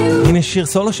 הנה שיר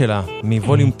סולו שלה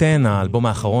מווליום 10, האלבום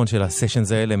האחרון של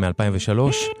הסשנס האלה מ-2003,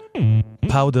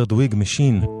 Powdered Wig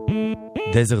Machine,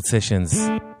 Desert Sessions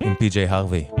עם פי.ג'יי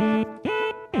הרווי.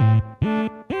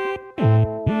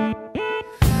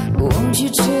 Won't you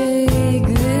take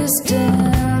this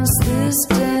dance with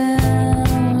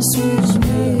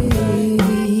me?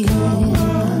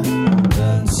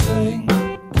 Dancing,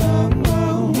 come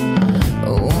on.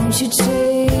 Won't you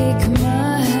take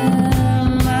my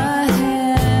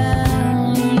hand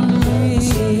and lead?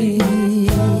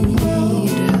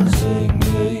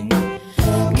 Singing,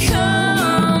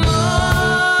 come on,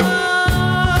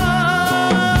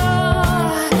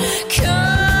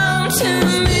 come to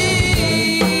me.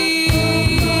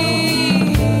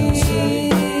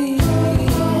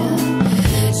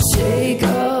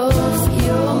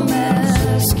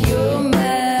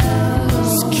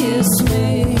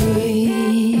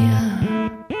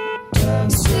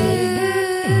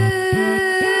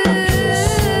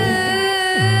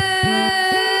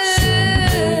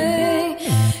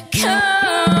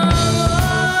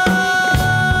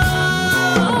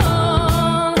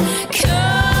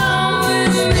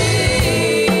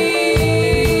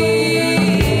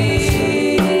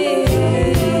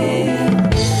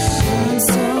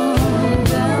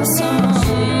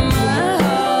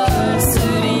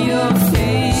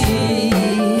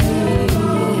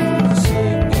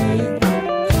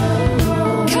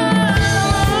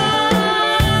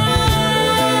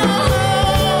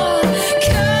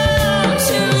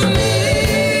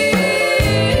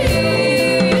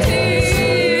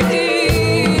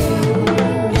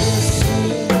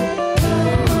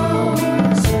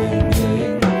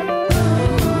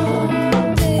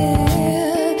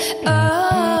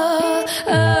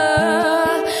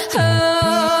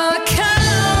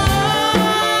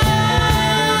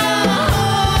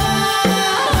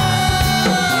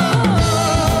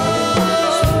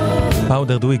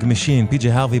 Powdered Wig Machine,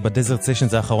 פי.ג'יי הרווי בדזרט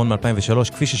סשנס האחרון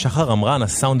מ-2003. כפי ששחר אמרן,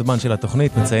 הסאונדמן של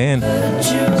התוכנית, מציין,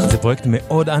 זה פרויקט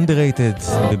מאוד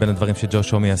underrated מבין הדברים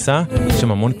שג'וש הומי עשה, יש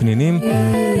שם המון פנינים,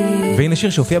 והנה שיר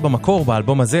שהופיע במקור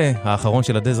באלבום הזה, האחרון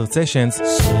של הדזרט סשנס,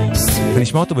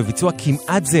 ונשמע אותו בביצוע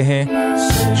כמעט זהה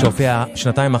שהופיע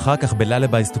שנתיים אחר כך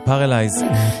ב-Lullabies to Paralyze,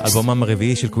 אלבומם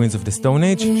הרביעי של קווינז of the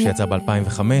Stone Age, שיצא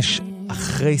ב-2005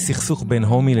 אחרי סכסוך בין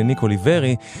הומי לניק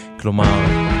אוליברי, כלומר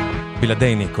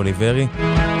בלעדי ניק אוליברי.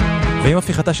 ועם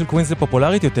הפיכתה של קווינז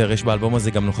לפופולרית יותר, יש באלבום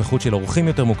הזה גם נוכחות של אורחים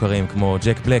יותר מוכרים כמו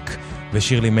ג'ק בלק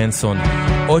ושירלי מנסון.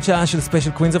 עוד שעה של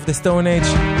ספיישל קווינז אוף דה סטון אייג',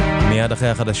 מיד אחרי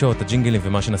החדשות, הג'ינגלים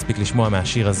ומה שנספיק לשמוע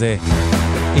מהשיר הזה,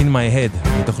 In My Head,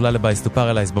 מתוך Lullabies to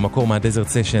Paralyze, במקור מהדזרט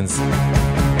סשנס,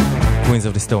 Queens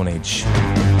of the Stone Age.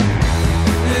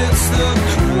 It's the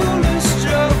cruelest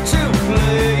joke to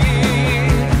play.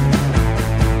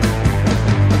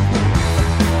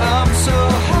 I'm so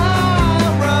high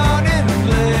running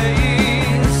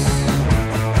place.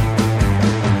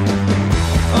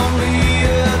 Only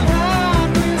a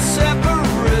line will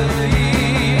separate.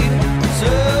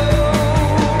 So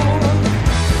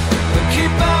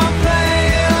keep on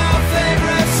playing our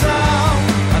favorite song.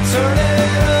 I turn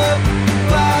it up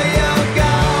by your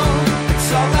gown. It's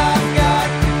all I've got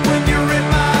when you're in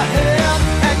my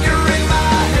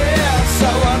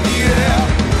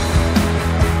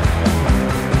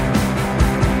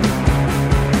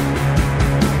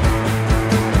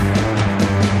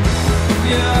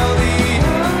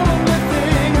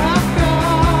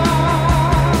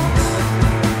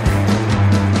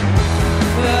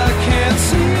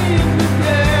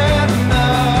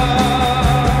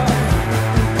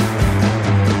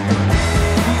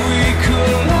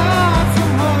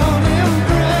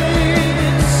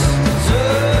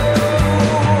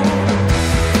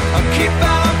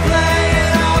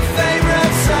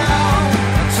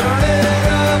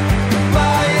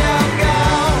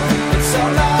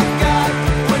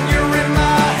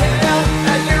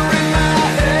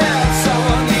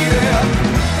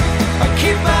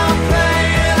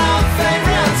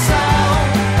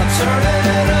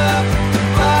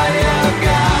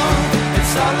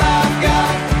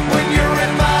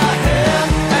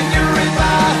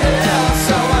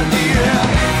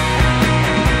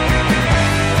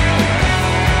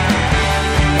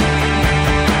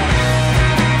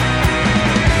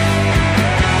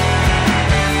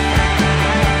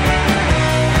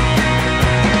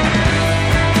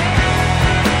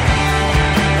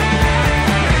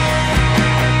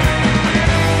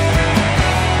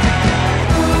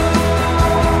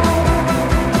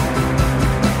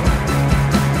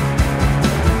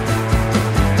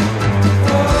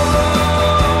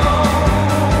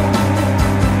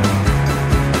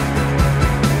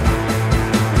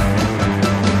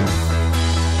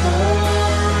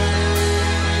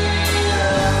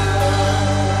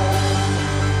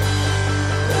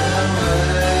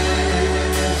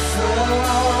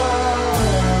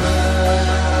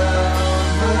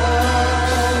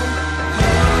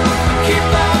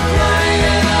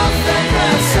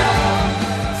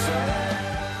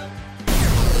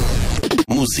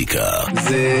המוזיקה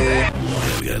זה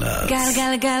גלגלצ.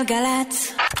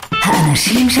 גלגלגלגלצ.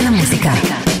 האנשים של המוזיקה.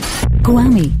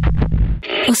 קוואמי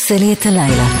עושה לי את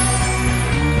הלילה.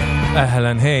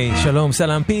 אהלן, היי, שלום,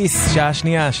 סלאם, פיס. שעה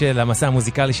שנייה של המסע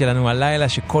המוזיקלי שלנו הלילה,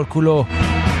 שכל כולו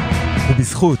הוא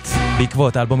בזכות,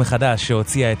 בעקבות האלבום החדש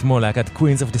שהוציאה אתמול להקת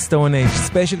קווינז of the Stone Age,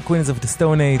 ספיישל קווינז of the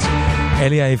Stone Age.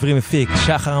 אלי העברי מפיק,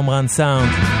 שחר אמרן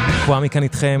סאונד. קוואמי כאן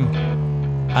איתכם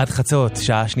עד חצות.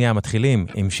 שעה שנייה מתחילים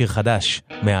עם שיר חדש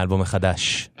מהאלבום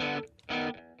החדש.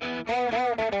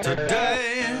 Today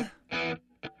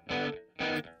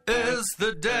is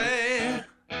the day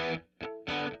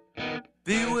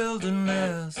the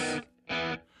wilderness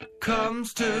comes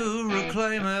to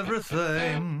reclaim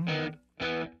everything.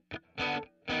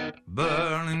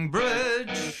 Burning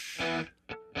bridge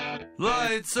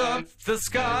lights up the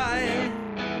sky.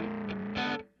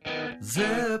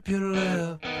 Zip your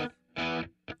lip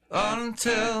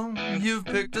until you've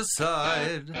picked a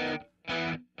side.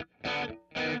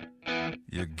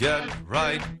 You get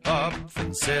right up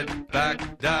and sit back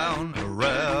down. A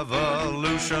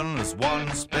revolution is one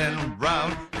spin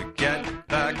round. You get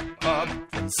back up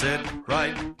and sit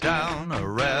right down. A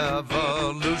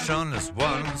revolution is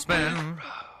one spin.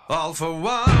 All for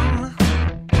one,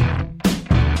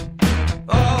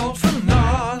 all for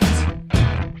naught.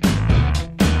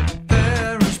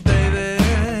 Perish, baby,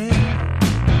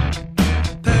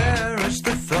 perish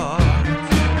the thought.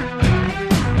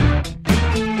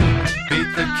 Beat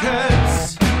the kids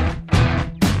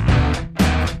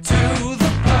to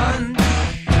the punch.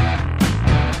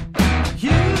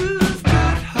 You've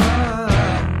got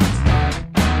heart,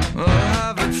 I'll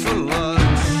have it for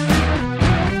lunch.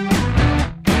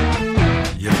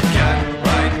 You get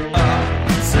right up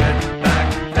and sit back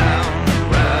down.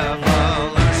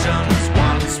 Revolution is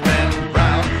one spin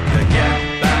round. You get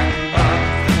back up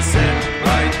and sit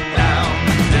right down.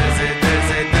 Dizzy,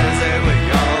 dizzy, dizzy, we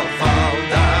all fall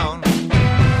down.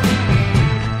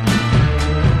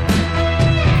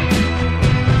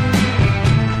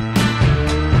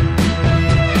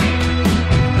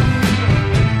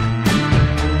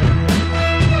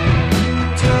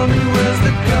 Tell me where's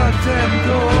the goddamn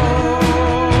door?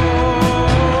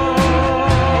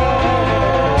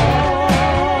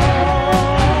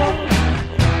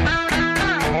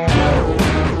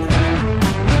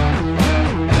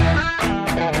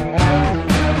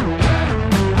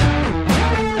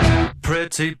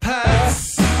 Pretty pets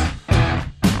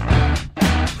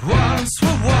once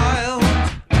were wild,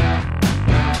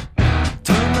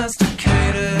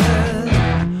 domesticated,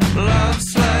 love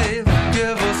slave,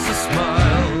 give us a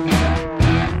smile.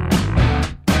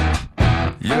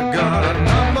 You got a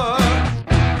number,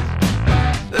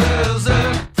 is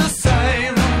it the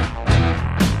same?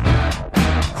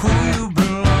 Who you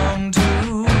belong to,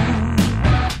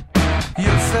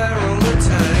 you're feral or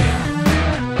tame,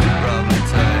 probably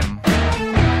tame.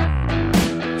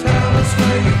 Tell us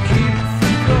where you keep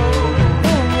the gold,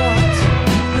 or what?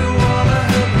 We wanna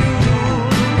help you rule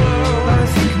the world. I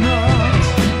think not.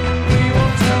 We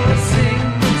won't tell a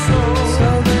single soul. So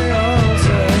they all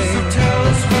say. So tell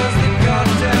us where's the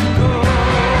goddamn gold.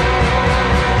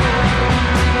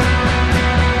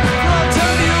 I'll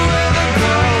tell you where the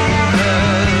gold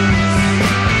is.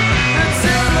 It's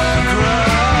in the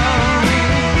ground.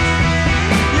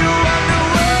 You wonder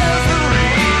where's the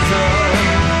reason.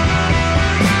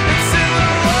 It's in the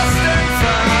lost and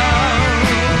found.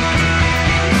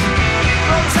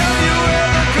 I'll tell you where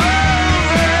the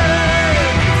gold is.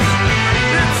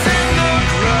 It's in the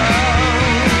ground.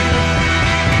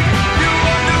 You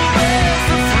wonder where's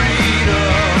the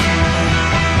freedom.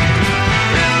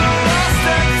 In the lost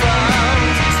and found,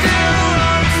 still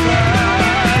unfound.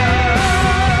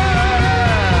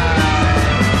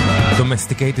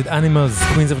 Domesticated Animals,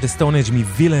 Queens of the Stone Age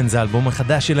מווילנס, האלבום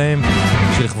החדש שלהם,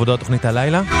 שלכבודו תוכנית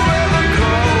הלילה.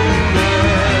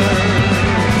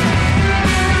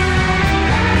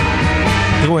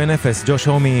 תראו, אין אפס, ג'וש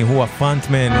הומי הוא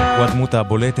הפרנטמן, הוא הדמות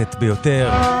הבולטת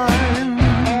ביותר,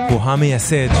 הוא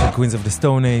המייסד של Queens of the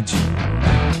Stone Age,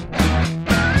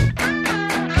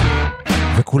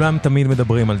 וכולם תמיד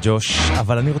מדברים על ג'וש,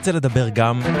 אבל אני רוצה לדבר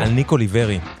גם על ניק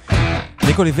אוליברי.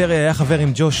 ניק אוליברי היה חבר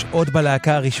עם ג'וש עוד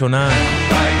בלהקה הראשונה,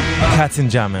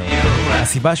 קווינז.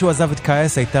 הסיבה שהוא עזב את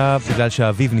קייס הייתה בגלל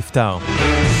שאביו נפטר.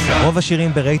 רוב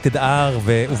השירים ב-Rated R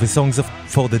וב-Songs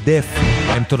for the Deaf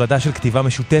הם תולדה של כתיבה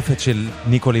משותפת של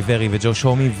ניק אוליברי וג'וש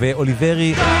הומי,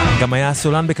 ואוליברי גם היה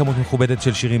סולן בכמות מכובדת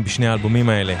של שירים בשני האלבומים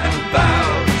האלה.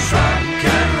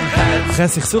 אחרי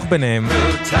הסכסוך ביניהם,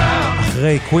 אחרי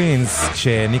אחרי קווינז,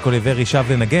 כשניקו ליברי שב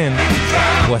לנגן,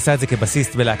 הוא עשה את זה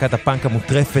כבסיסט בלהקת הפאנק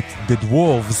המוטרפת The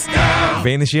Dwarves,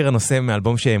 והנה שיר הנושא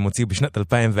מאלבום שהם הוציאו בשנת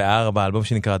 2004, אלבום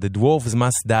שנקרא The Dwarves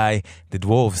Must Die, The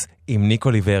Dwarves עם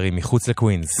ניקו ליברי מחוץ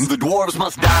לקווינז. The dwarves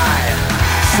must die,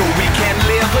 so we can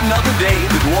live another day.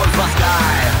 The dwarves must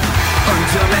die,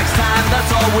 until next time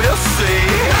that's all we'll say.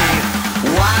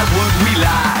 Why would we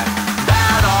lie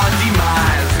about our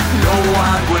demise? No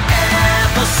one would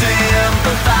ever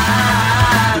sympathize.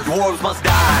 The dwarves must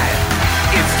die,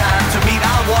 it's time to meet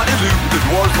our Waterloo. The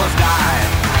dwarves must die,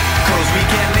 cause we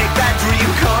can't make that dream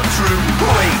come true.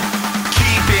 Wait,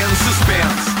 keep in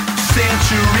suspense,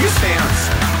 centuries hence,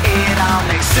 it all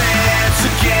makes sense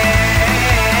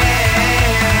again.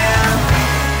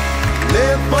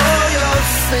 Live for your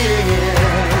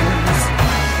sins,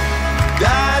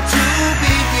 die to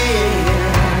begin,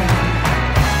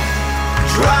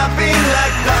 dropping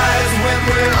like flies when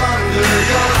we're under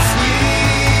your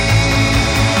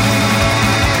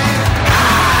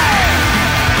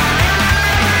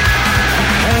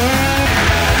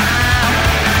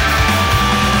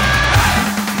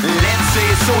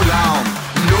so long,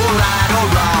 no right or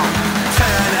wrong.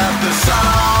 Turn up the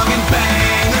song and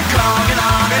bang the gong and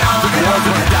on and on. The dwarves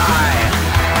must die.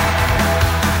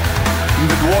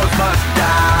 The dwarves must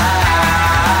die.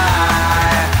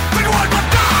 The dwarves must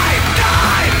die,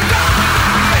 die,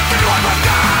 die. The dwarves must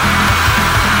die.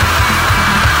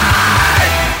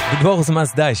 The Dwarves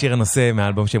Must Die, שיר הנושא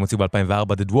מהאלבום שהם הוציאו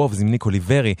ב-2004, The Dwarves עם ניקו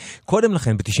ליברי. קודם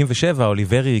לכן, ב-97,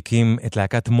 אוליברי הקים את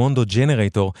להקת מונדו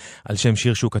ג'נרייטור, על שם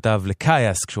שיר שהוא כתב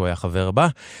לקייס כשהוא היה חבר בה.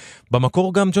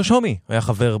 במקור גם ג'וש הומי היה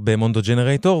חבר במונדו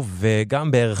ג'נרייטור,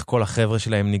 וגם בערך כל החבר'ה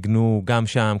שלהם ניגנו גם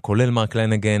שם, כולל מרק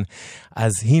לנגן.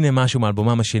 אז הנה משהו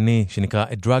מאלבומם השני, שנקרא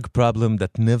A Drug Problem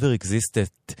That Never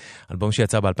Existed, אלבום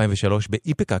שיצא ב-2003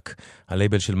 באיפקק,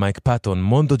 הלייבל של מייק פאטון.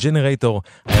 מונדו ג'נרייטור,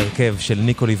 ההרכב של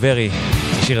ניקו ליברי.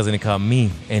 השיר הזה נקרא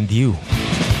Me and You.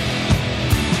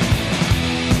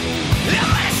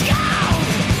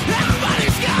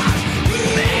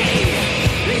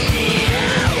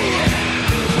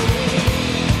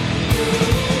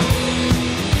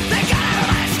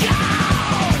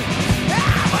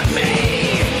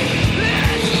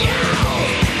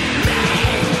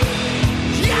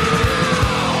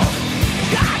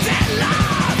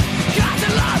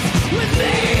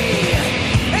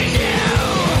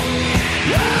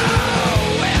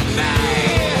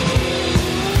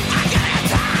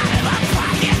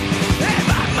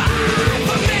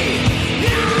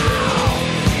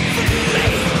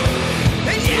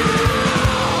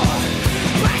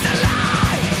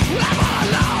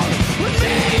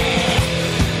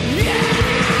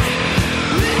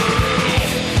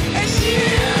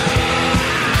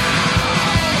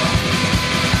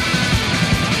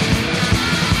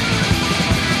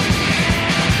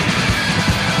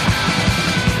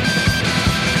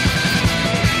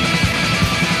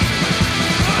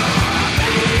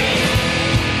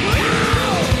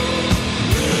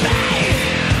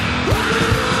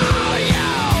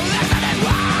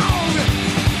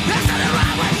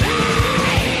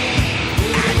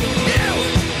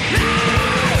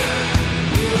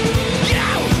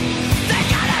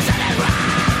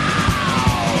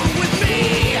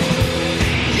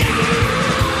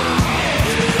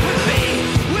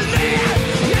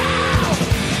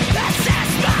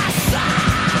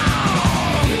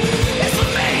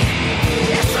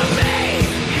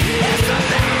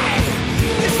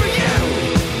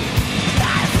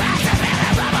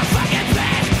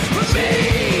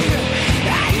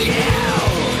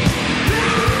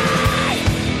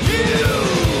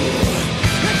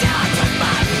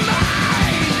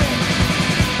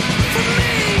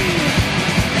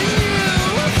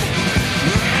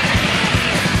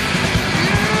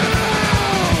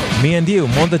 Me and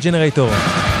You, מונדו ג'נרייטור,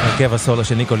 הרכב הסולו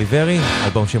של ניקו ליברי,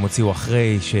 אלבום שהם הוציאו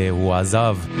אחרי שהוא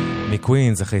עזב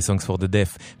מקווינז, אחרי Songs for the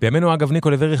Deaf. בימינו אגב ניקו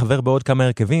ליברי חבר בעוד כמה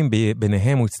הרכבים,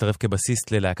 ביניהם הוא הצטרף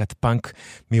כבסיסט ללהקת פאנק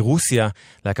מרוסיה,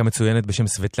 להקה מצוינת בשם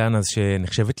סבטלנה,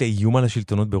 שנחשבת לאיום על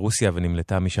השלטונות ברוסיה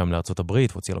ונמלטה משם לארצות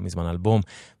הברית, והוציאה לו מזמן אלבום,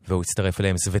 והוא הצטרף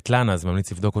אליהם. סבטלנה, אז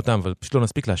ממליץ לבדוק אותם, אבל פשוט לא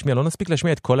נספיק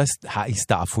להשמיע את כל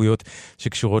ההסתעפויות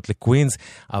שקשורות לקווינז,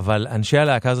 אבל אנשי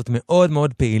הלהקה הזאת מאוד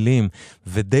מאוד פעילים,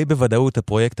 ודי בוודאות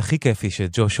הפרויקט הכי כיפי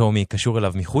שג'וש הומי קשור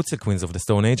אליו מחוץ לקווינז אוף דה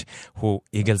סטון אייג' הוא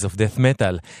איגלס אוף דף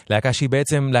מטל, להקה שהיא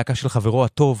בעצם להקה של חברו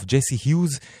הטוב ג'סי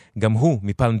היוז, גם הוא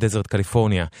מפלם דזרט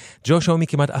קליפורניה. ג'וש הומי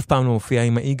כמעט אף פעם לא מופיע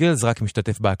עם האיגלס, רק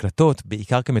משתתף בהקלטות,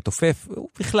 בעיקר כמתופף, הוא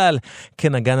בכלל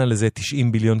כנגן על איזה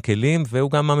 90 ביליון כלים,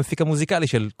 והוא גם המפיק המוזיקלי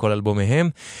של כל אלבומיהם.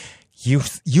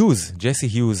 היוז, ג'סי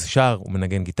היוז, שר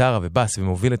ומנגן גיטרה ובאס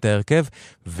ומוביל את ההרכב,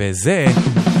 וזה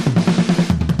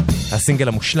הסינגל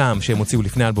המושלם שהם הוציאו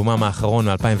לפני אלבומם האחרון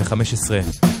מ-2015,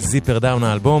 זיפר דאון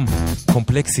האלבום,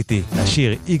 קומפלקסיטי,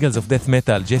 השיר Eagles of Death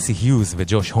Metal, ג'סי היוז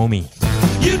וג'וש הומי.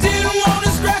 You didn't want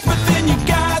to scratch, but then you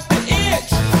got the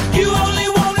itch. You only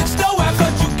wanted snow,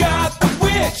 but you got the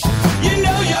witch. You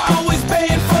know you're always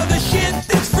paying for the shit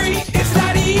that's free. It's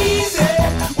not easy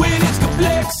when it's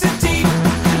complexity.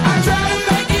 I try to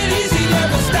make it easy,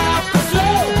 never stop the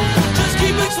flow. Just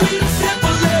keep it sweet and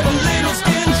simple, let a little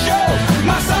skin show.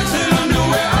 My socks and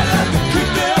underwear, I like to keep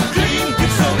them clean.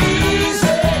 It's so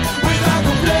easy without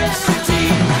complexity.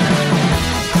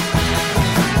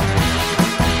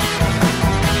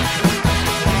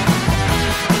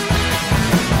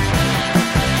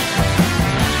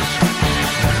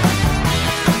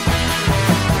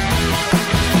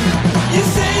 You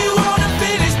say you wanna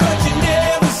finish, but you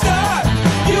never start.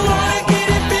 You wanna get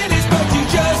it finished, but you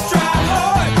just try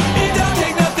hard. It don't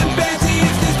take nothing fancy,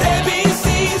 it's just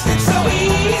ABCs. It's so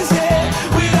easy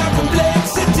without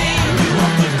complexity. You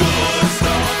want the good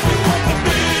stuff, you want the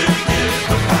big hit,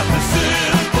 not the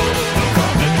simple, the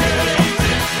complicated.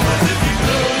 'Cause if you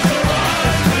close your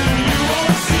eyes, then you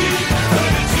won't see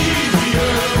that it's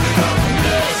easier without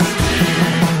complexity.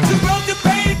 Too broke to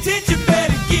pay attention,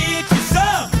 better get you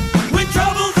some. When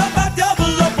trouble's up, I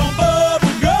double up on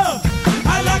bubble gum.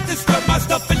 I like to stuff my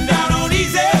stuffing down on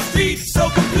easy streets so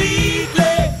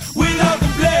completely without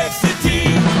complexity.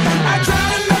 I try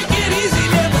to make it easy,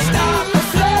 never stop the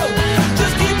flow.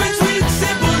 Just keep it sweet and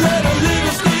simple, let a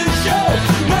little skin show.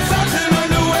 My socks and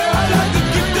underwear, I like to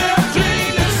keep them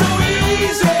clean. It's so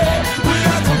easy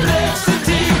without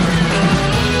complexity.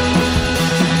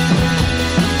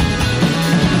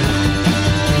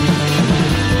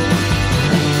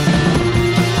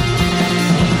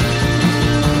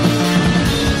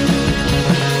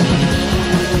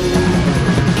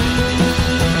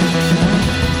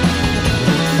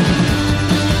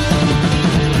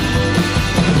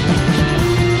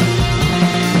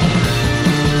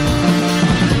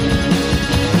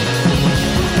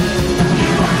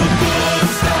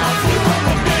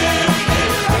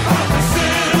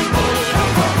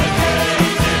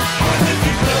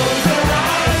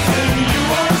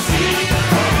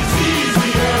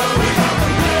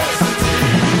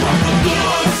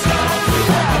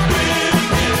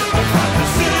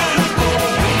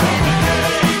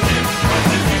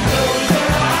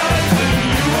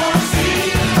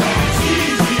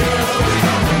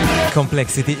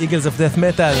 קומפלקסיטי, Eagles of Death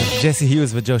Metal, ג'סי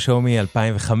היוז וג'וש הומי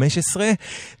 2015.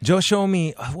 ג'וש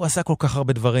הומי, הוא עשה כל כך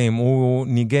הרבה דברים, הוא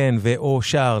ניגן ואו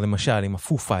שר, למשל, עם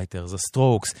הפו פייטרס,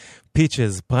 הסטרוקס,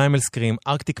 פיצ'ז, פריימל סקרים,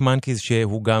 ארקטיק מנקיז,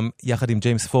 שהוא גם יחד עם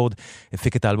ג'יימס פורד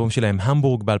הפיק את האלבום שלהם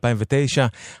המבורג ב-2009,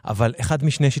 אבל אחד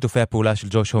משני שיתופי הפעולה של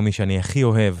ג'וש הומי שאני הכי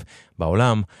אוהב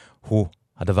בעולם, הוא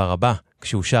הדבר הבא,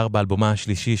 כשהוא שר באלבומה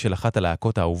השלישי של אחת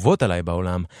הלהקות האהובות עליי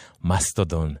בעולם,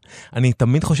 מסטודון. אני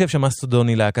תמיד חושב שמסטודון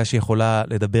היא להקה שיכולה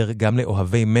לדבר גם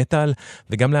לאוהבי מטל,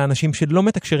 וגם לאנשים שלא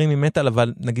מתקשרים עם מטל,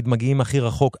 אבל נגיד מגיעים הכי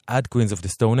רחוק עד קווינז אוף דה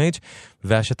סטון אייג',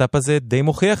 והשטאפ הזה די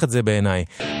מוכיח את זה בעיניי.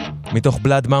 מתוך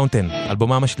בלאד מאונטן,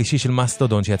 אלבומם השלישי של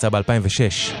מסטודון שיצא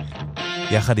ב-2006,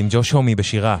 יחד עם ג'וש הומי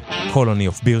בשירה, קולוני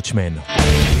אוף בירצ'מן.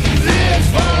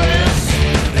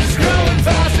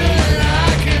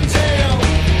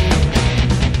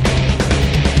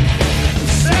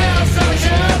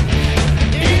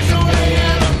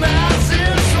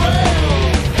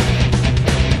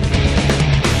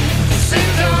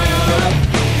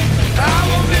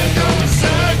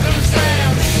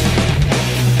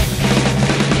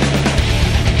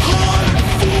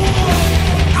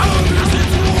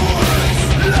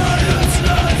 Lions,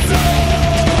 let's go!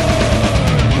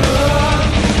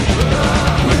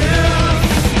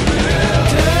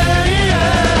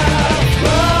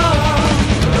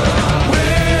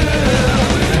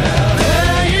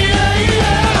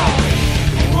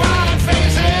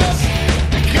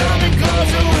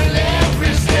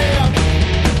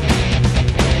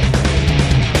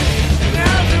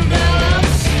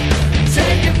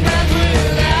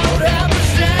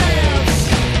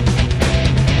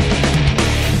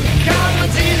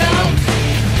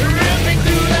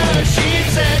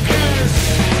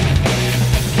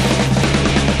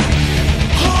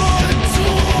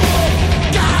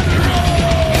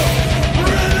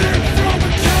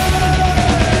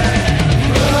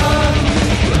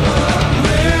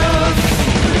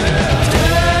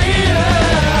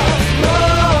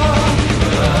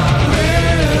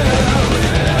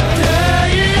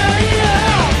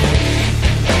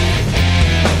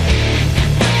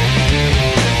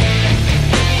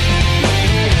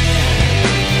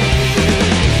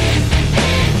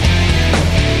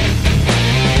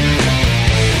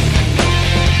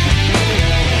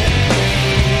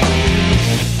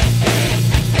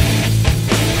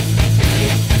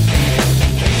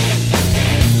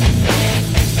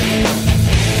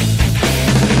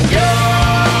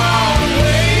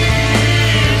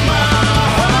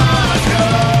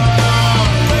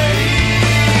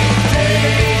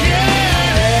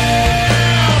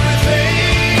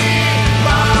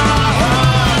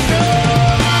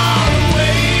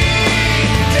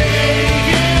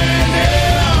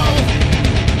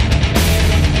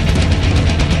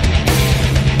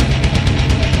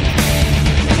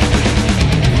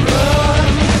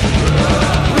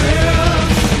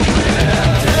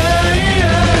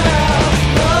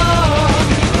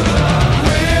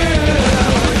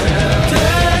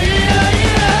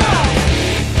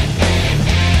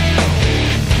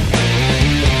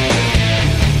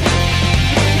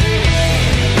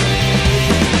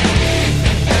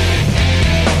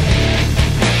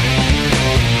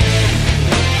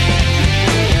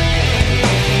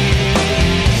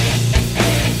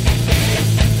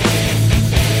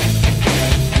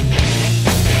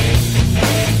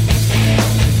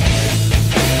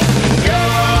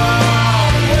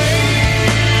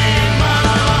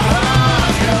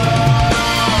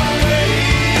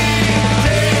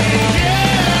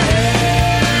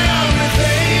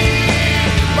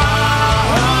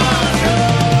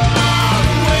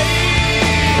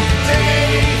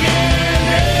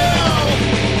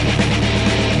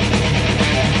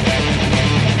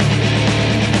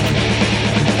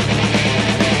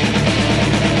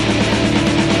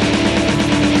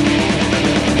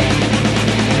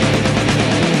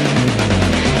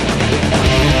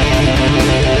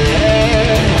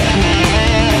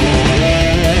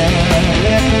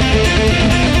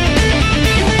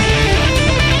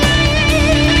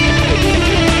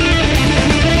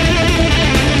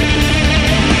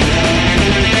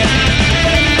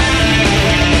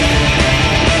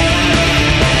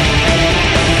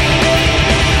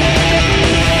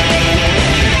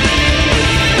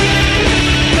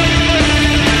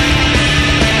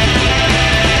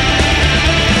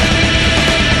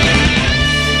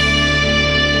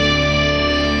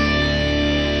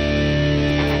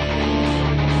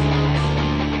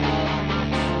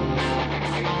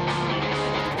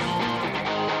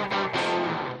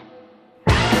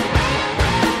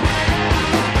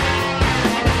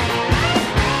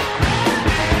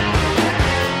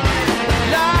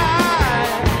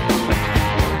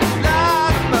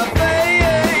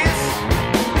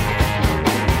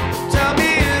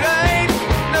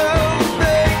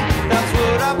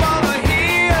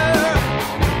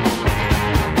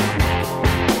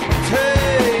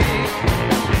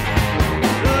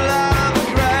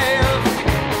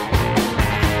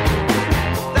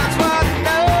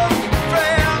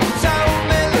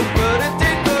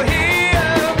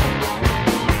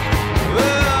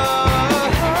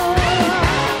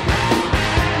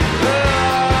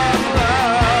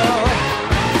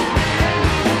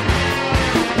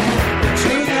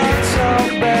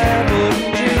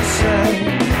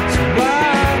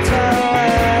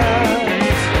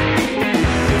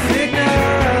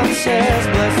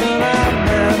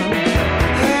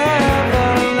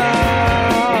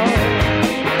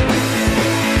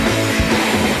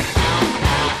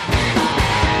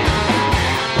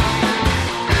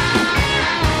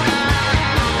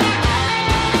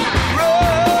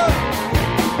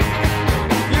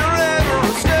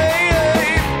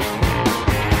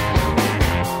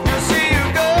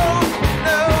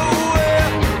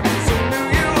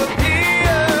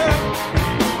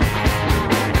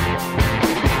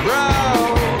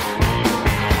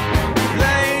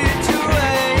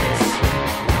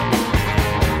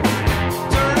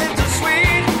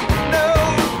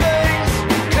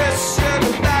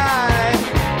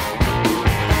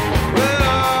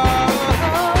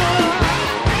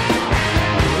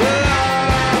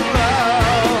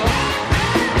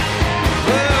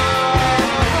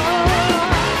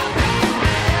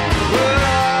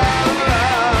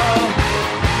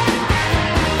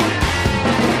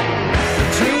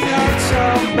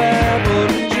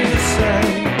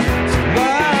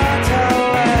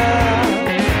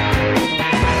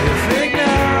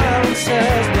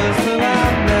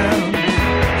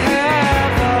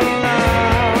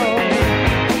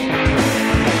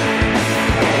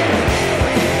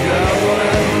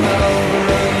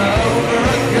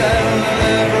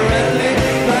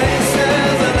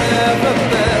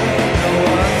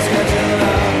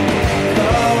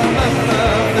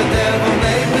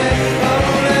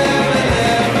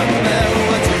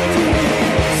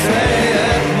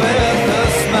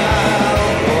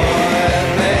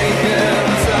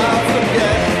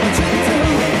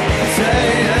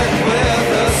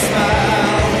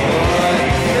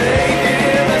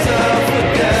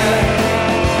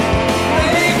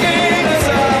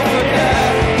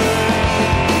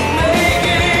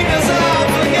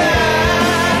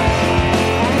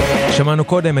 שמענו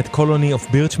קודם את Colony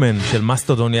of Birchmen של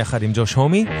מסטודון יחד עם ג'וש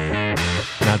הומי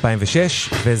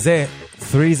מ-2006, וזה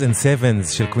Threes and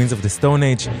Sevens של Queens of the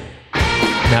Stone Age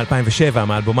מ-2007,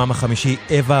 מאלבומם החמישי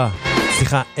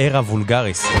ארה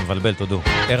וולגריס, אני מבלבל, תודו,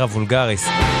 ארה וולגריס.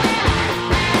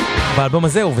 באלבום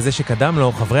הזה ובזה שקדם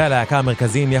לו, חברי הלהקה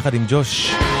המרכזיים יחד עם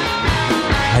ג'וש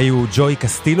היו ג'וי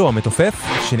קסטילו המתופף,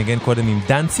 שניגן קודם עם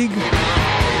דנציג,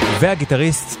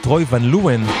 והגיטריסט טרוי ון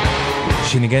לואן,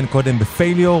 שניגן קודם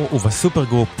בפייליור ובסופר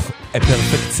גרופ A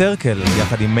Perfect Circle,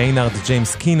 יחד עם מיינארד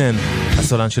ג'יימס קינן,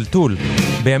 הסולן של טול.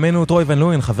 בימינו טרוי ון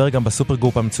לואן חבר גם בסופר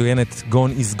גרופ המצוינת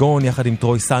Gone is Gone, יחד עם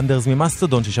טרוי סנדרס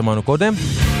ממאסטודון ששמענו קודם,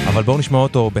 אבל בואו נשמע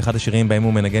אותו באחד השירים בהם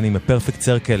הוא מנגן עם A Perfect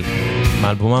Circle,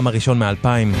 מאלבומם הראשון מ-2000,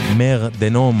 מר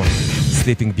דנום,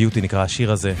 Sleeping Beauty נקרא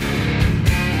השיר הזה.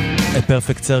 A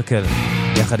Perfect Circle,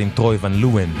 יחד עם טרוי ון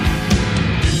לואן.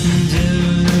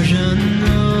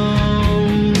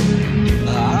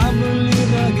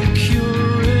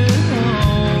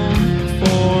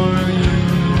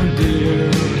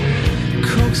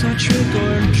 A trick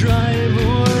or drive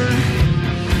or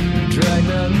drag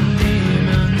the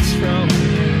demons from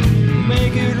you,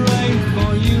 make it right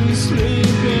for you,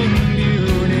 sleeping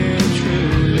beauty.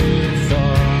 Truly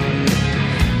thought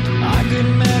I could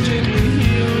magically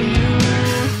heal you.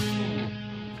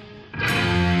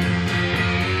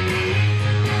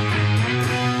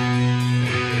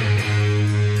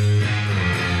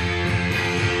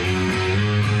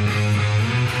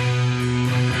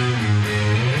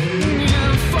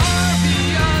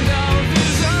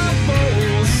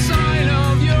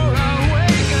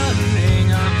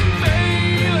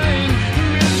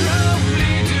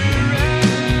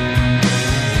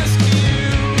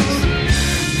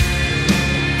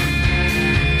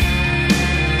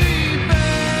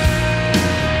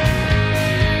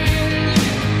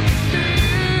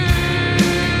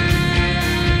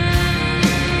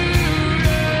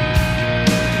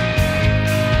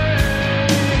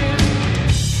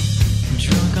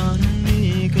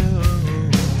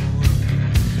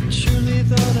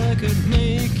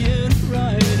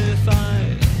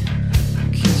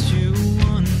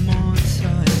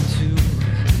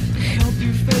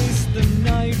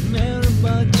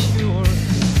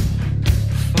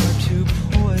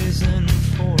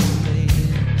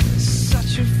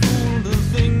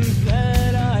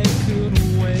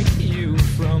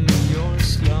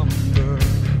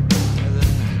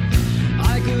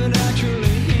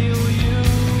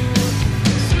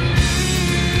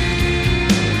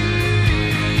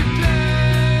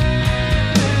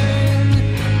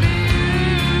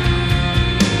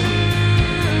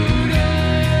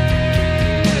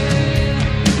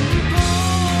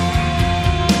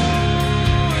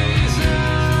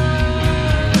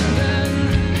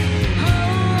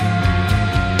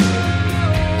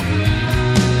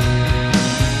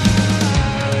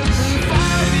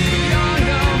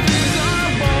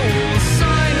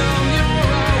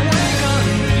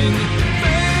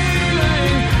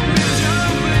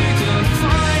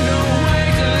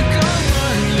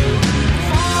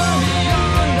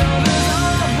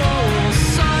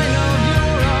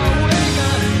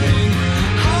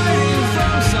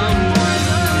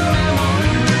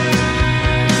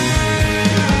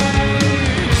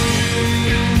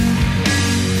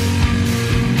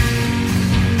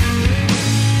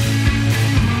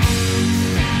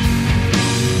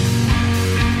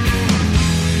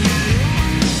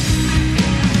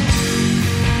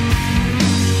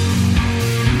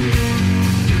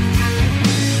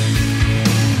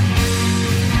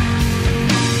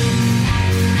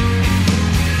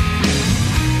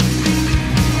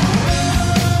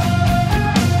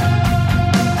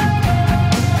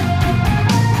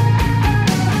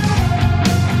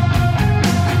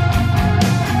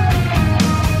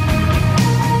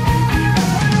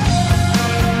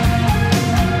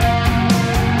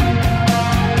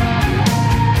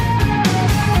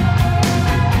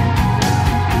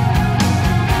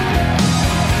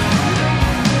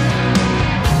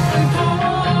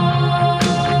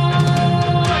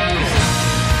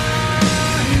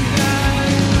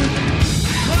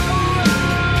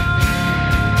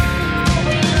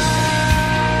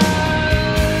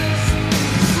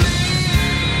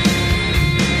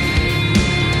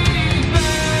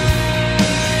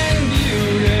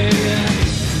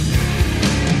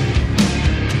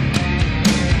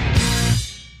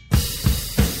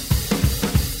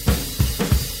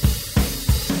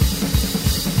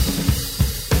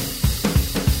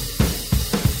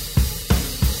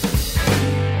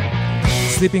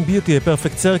 Sleeping Beauty, A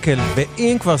Perfect Circle,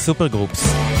 ואם כבר סופר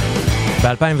גרופס.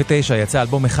 ב-2009 יצא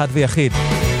אלבום אחד ויחיד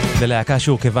ללהקה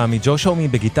שהורכבה מג'וש הומי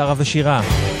בגיטרה ושירה,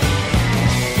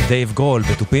 דייב גרול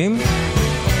בתופים,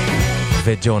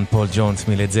 וג'ון פול ג'ונס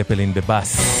מלד זפלין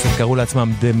בבאס. הם קראו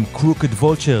לעצמם The Crooked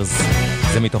Vultures,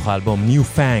 זה מתוך האלבום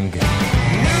New Fang.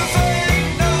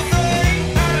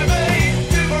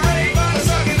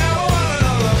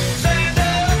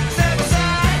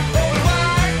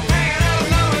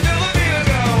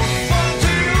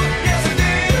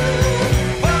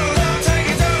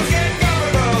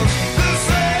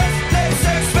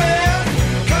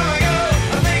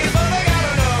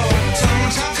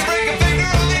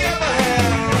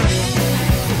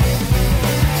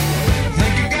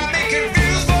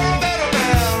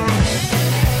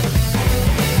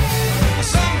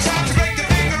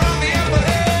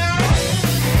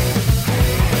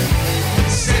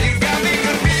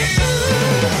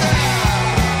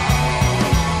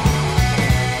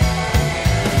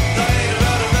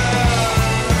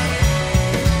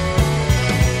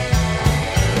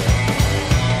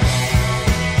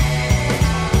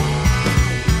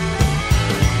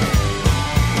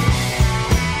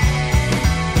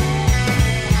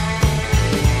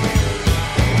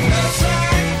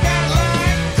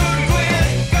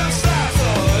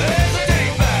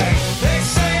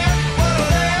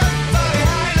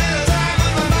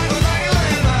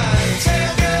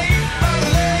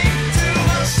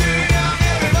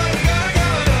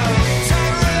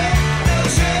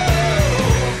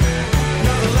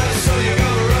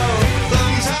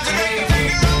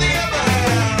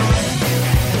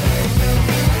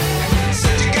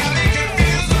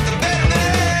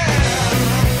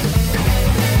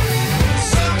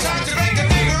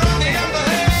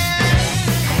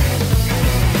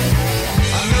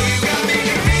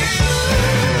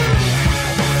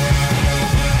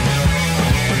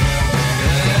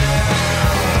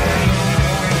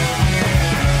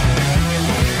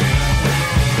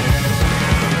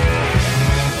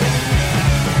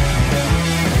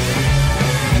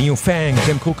 פאנג,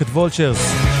 them Crooked Vultures,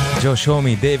 ג'ו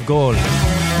שומי, דייב גרול,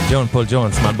 ג'ון פול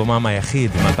ג'ונס, מאלבומם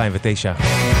היחיד מ-2009.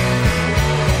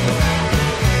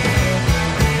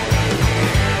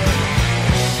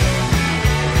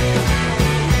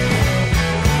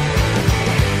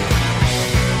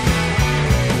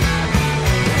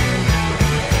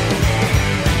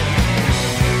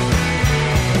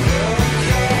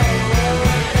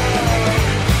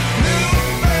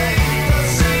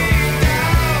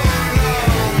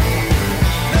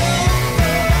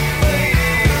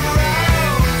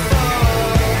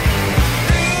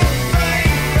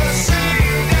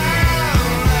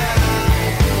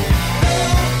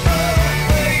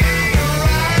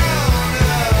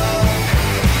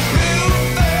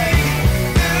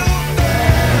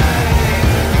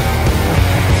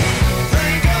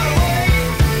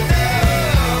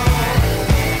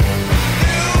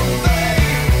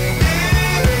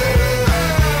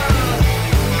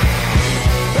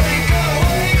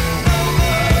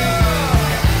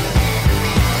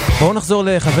 בואו נחזור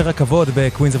לחבר הכבוד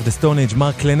בקווינז אוף דה סטון אייג',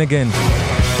 מרק לנגן.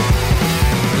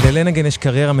 ללנגן יש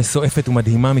קריירה מסועפת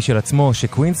ומדהימה משל עצמו,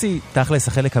 שקווינזי תכלס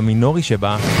החלק המינורי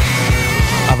שבה,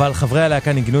 אבל חברי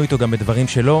הלהקה ניגנו איתו גם בדברים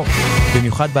שלו,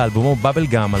 במיוחד באלבומו בבל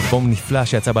גאם, אלבום נפלא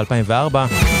שיצא ב-2004,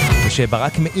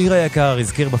 ושברק מאיר היקר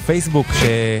הזכיר בפייסבוק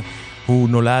שהוא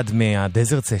נולד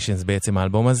מהדזרט סשנס בעצם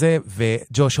האלבום הזה,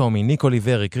 וג'וש הומי, ניק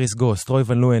אוליברי, קריס גוסט, רוי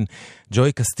ון לואן,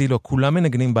 ג'וי קסטילו, כולם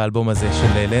מנגנים באלבום הזה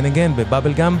של לנגן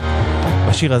בבבל גאם.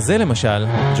 בשיר הזה למשל,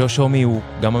 ג'וש הומי הוא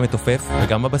גם המתופף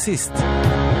וגם הבסיסט.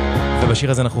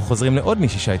 ובשיר הזה אנחנו חוזרים לעוד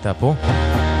מישהי שהייתה פה,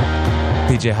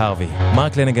 פי.ג'יי הרווי.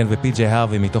 מרק לנגן ופי.ג'יי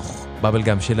הרווי מתוך בבל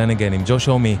גאם של לנגן עם ג'וש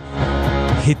הומי,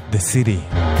 Hit the City.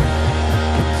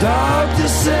 Dark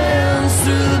descends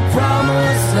through the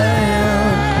promised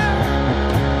land.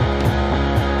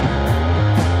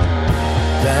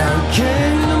 Down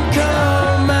kingdom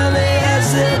come and the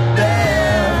exit band.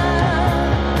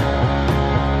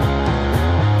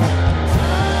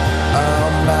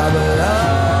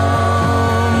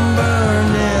 Babylon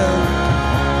burning,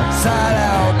 side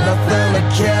out, nothing to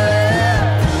kill it.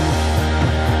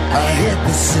 I hit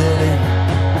the city.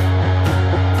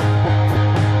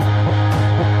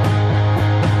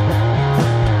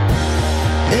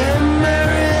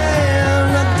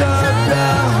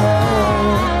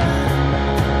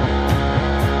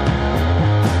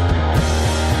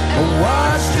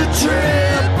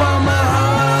 Trip on my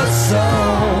heart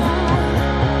soul,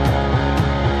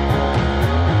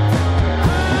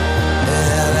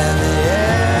 and at the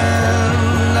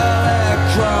end of that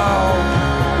crawl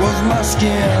was my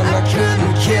skin. I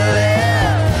couldn't kill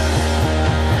it.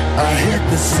 I hit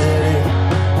the city.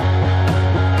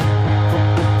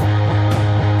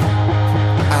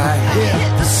 I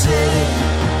hit the city.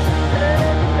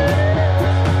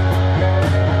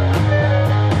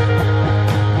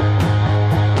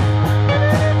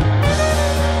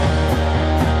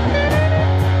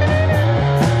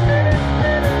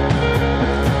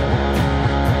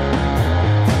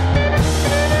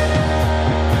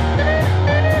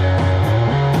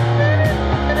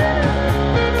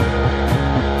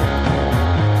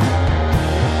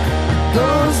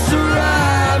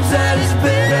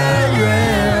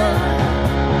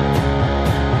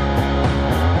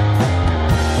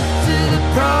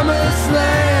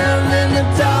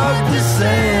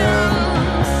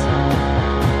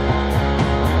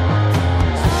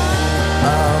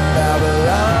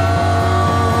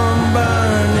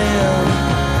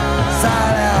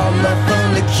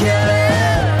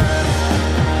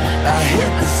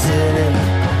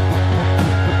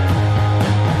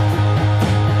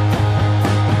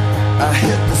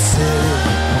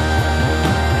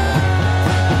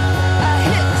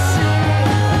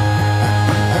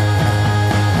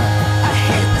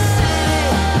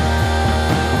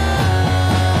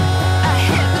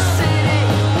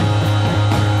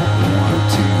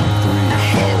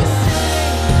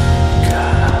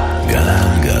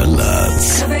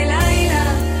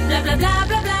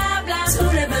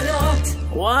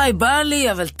 וואי, בא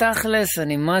לי, אבל תכלס,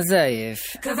 אני מה זה עייף.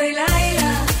 קווי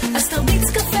לילה, אז תרביץ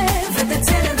קפה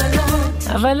ותצא לבלות.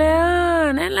 אבל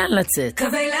לאן? אין לאן לצאת.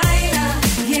 קווי לילה,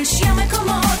 יש ים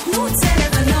מקומות, נו צא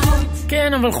לבלות.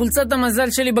 כן, אבל חולצת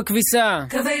המזל שלי בכביסה.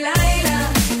 קווי לילה,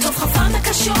 טוב חפרת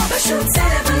קשור, פשוט צא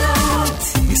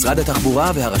לבלות. משרד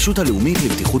התחבורה והרשות הלאומית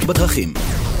לבטיחות בדרכים.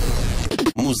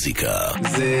 מוזיקה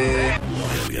זה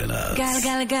גלגלצ.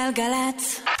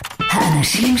 גלגלגלגלצ.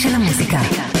 האנשים של המוזיקה.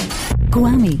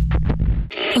 קוואמי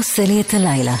עושה לי את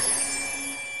הלילה.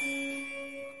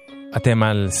 אתם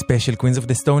על ספיישל קווינז אוף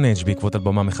דה סטון אייג בעקבות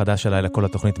אלבומה מחדש הלילה, כל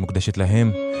התוכנית מוקדשת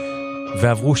להם.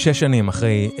 ועברו 6 שנים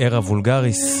אחרי ארה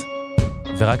וולגריס,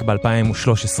 ורק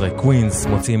ב-2013 קווינז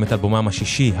מוציאים את אלבומם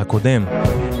השישי הקודם,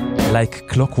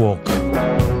 Like Clockwork.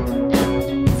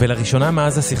 ולראשונה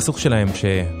מאז הסכסוך שלהם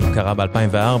שקרה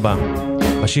ב-2004,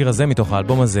 בשיר הזה מתוך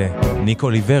האלבום הזה, ניק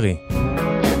אוליברי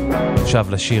שב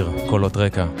לשיר קולות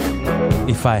רקע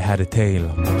If I Had a Tail.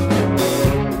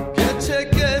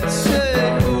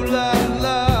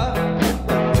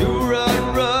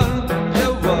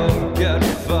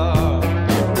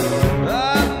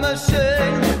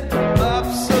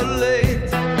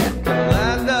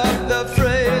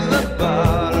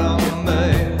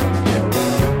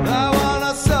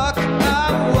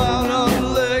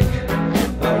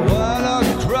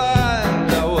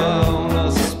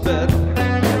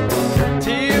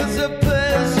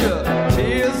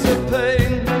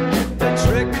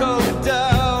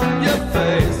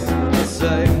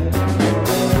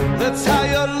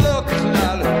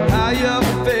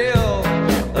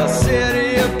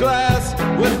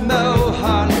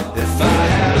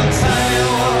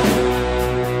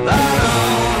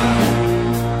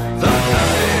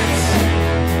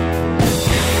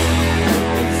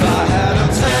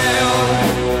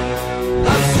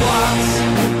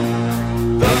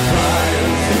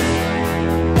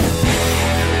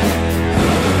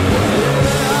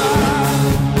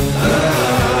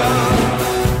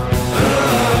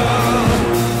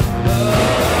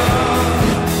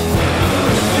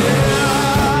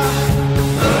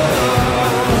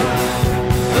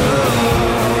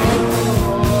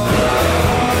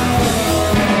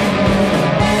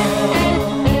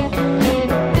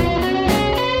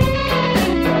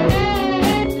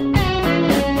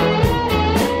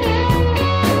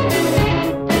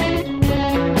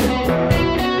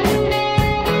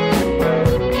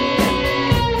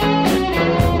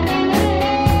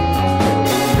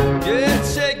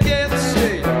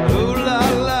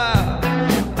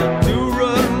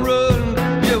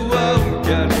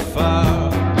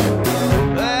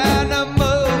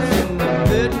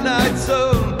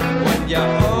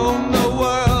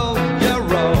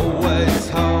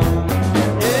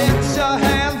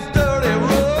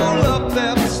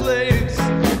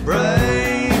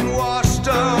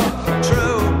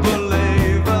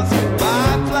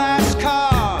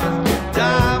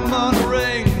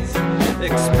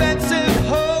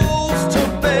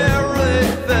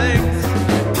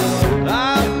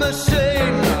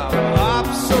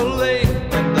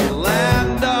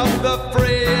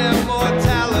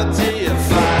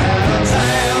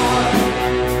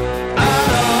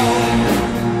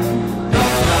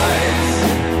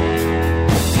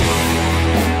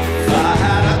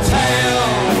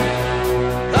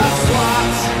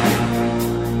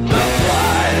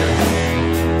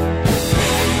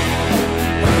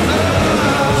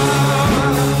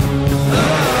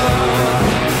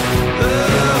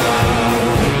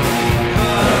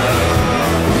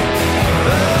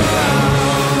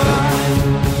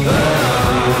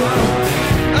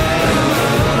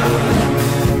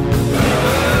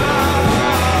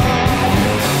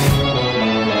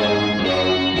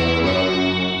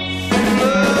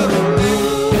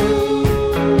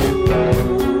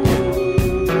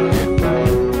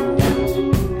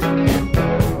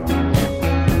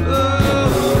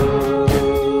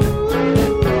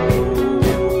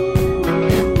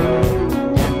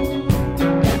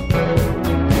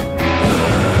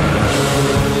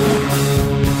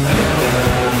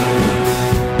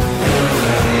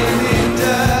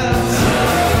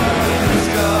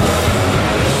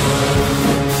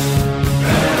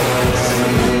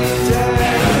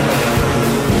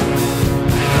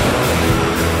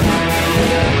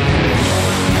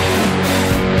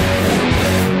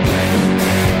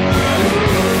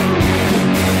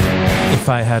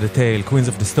 I Had a Tail, Queens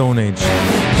of the Stone Age.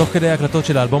 תוך כדי ההקלטות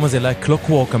של האלבום הזה, Like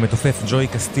Clockwork, המתופף ג'וי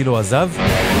קסטילו עזב,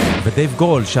 ודייב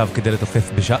גרול שב כדי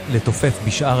לתופף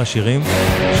בשאר השירים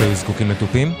שהיו זקוקים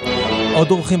לתופים.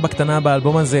 עוד אורחים בקטנה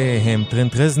באלבום הזה הם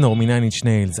טרנט רזנור מ-Nine Inch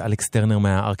Nails, אלכס טרנר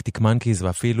מה-Arctic Monkeys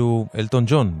ואפילו אלטון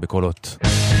ג'ון בקולות.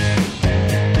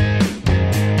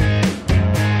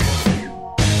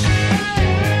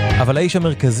 אבל האיש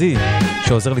המרכזי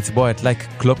שעוזר לצבוע את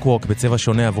Like Clockwork בצבע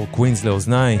שונה עבור קווינז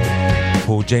לאוזניי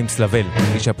הוא ג'יימס לבל,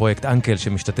 איש הפרויקט אנקל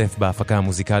שמשתתף בהפקה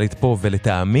המוזיקלית פה,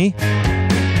 ולטעמי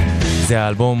זה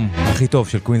האלבום הכי טוב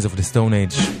של Queens of the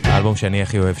Stone Age, האלבום שאני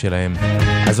הכי אוהב שלהם.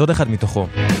 אז עוד אחד מתוכו,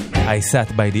 I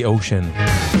Sat by the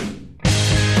Ocean.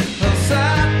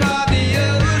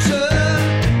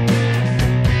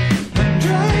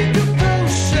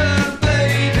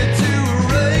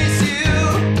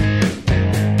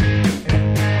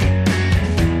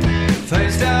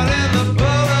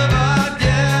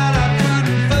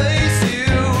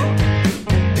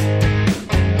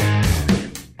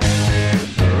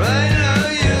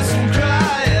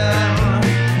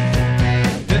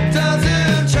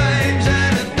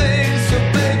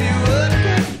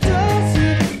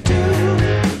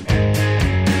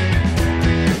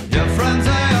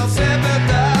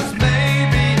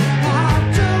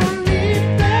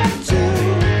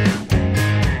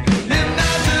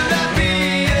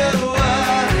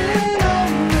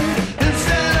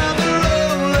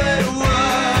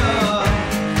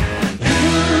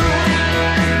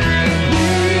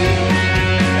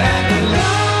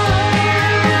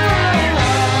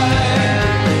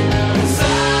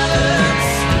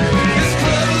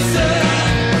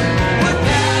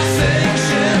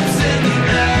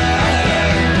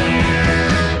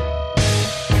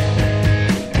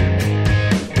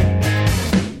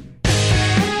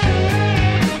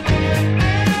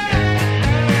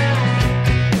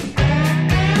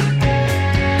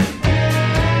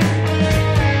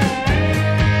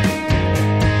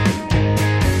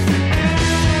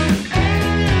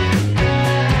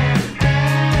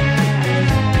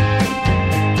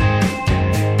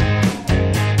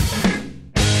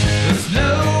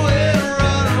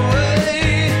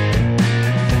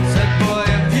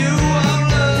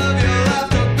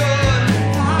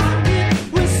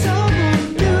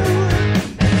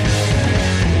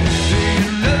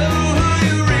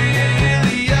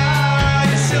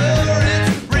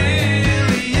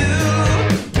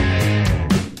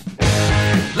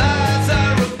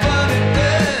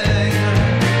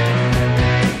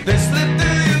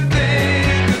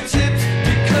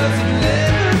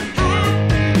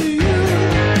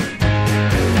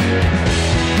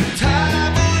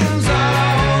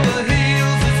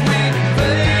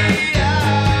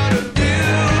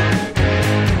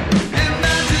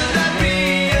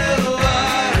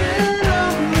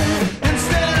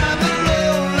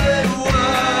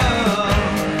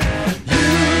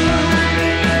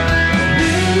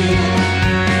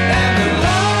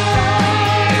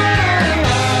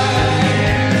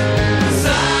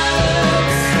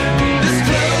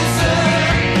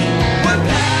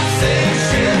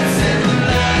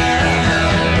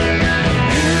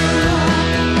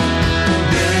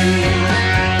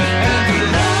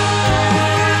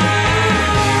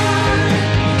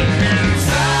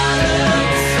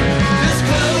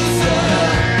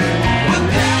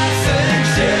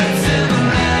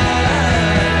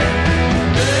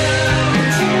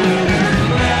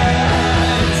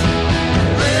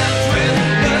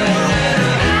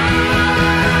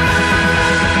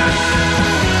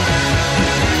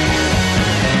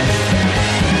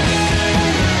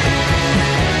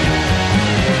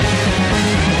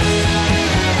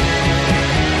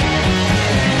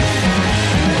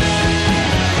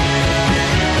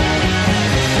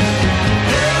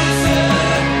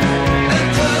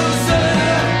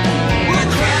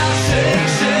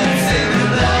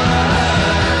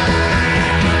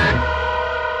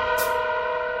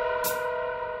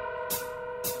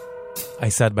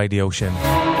 Sat by the Ocean.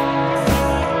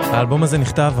 האלבום הזה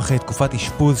נכתב אחרי תקופת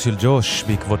אשפוז של ג'וש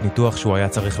בעקבות ניתוח שהוא היה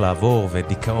צריך לעבור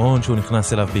ודיכאון שהוא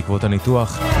נכנס אליו בעקבות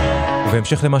הניתוח,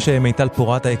 ובהמשך למה שמיטל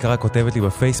פורת היקרה כותבת לי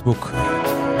בפייסבוק,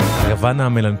 הגוון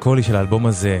המלנכולי של האלבום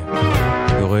הזה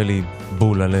יורה לי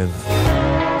בול ללב.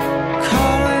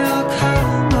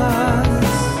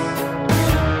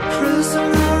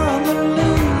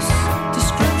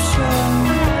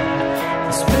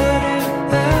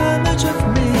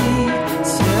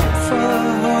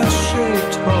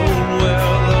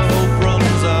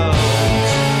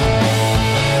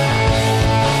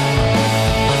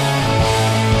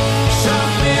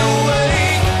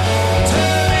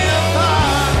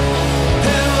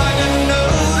 Like a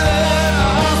note at a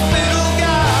hospital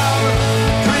gown.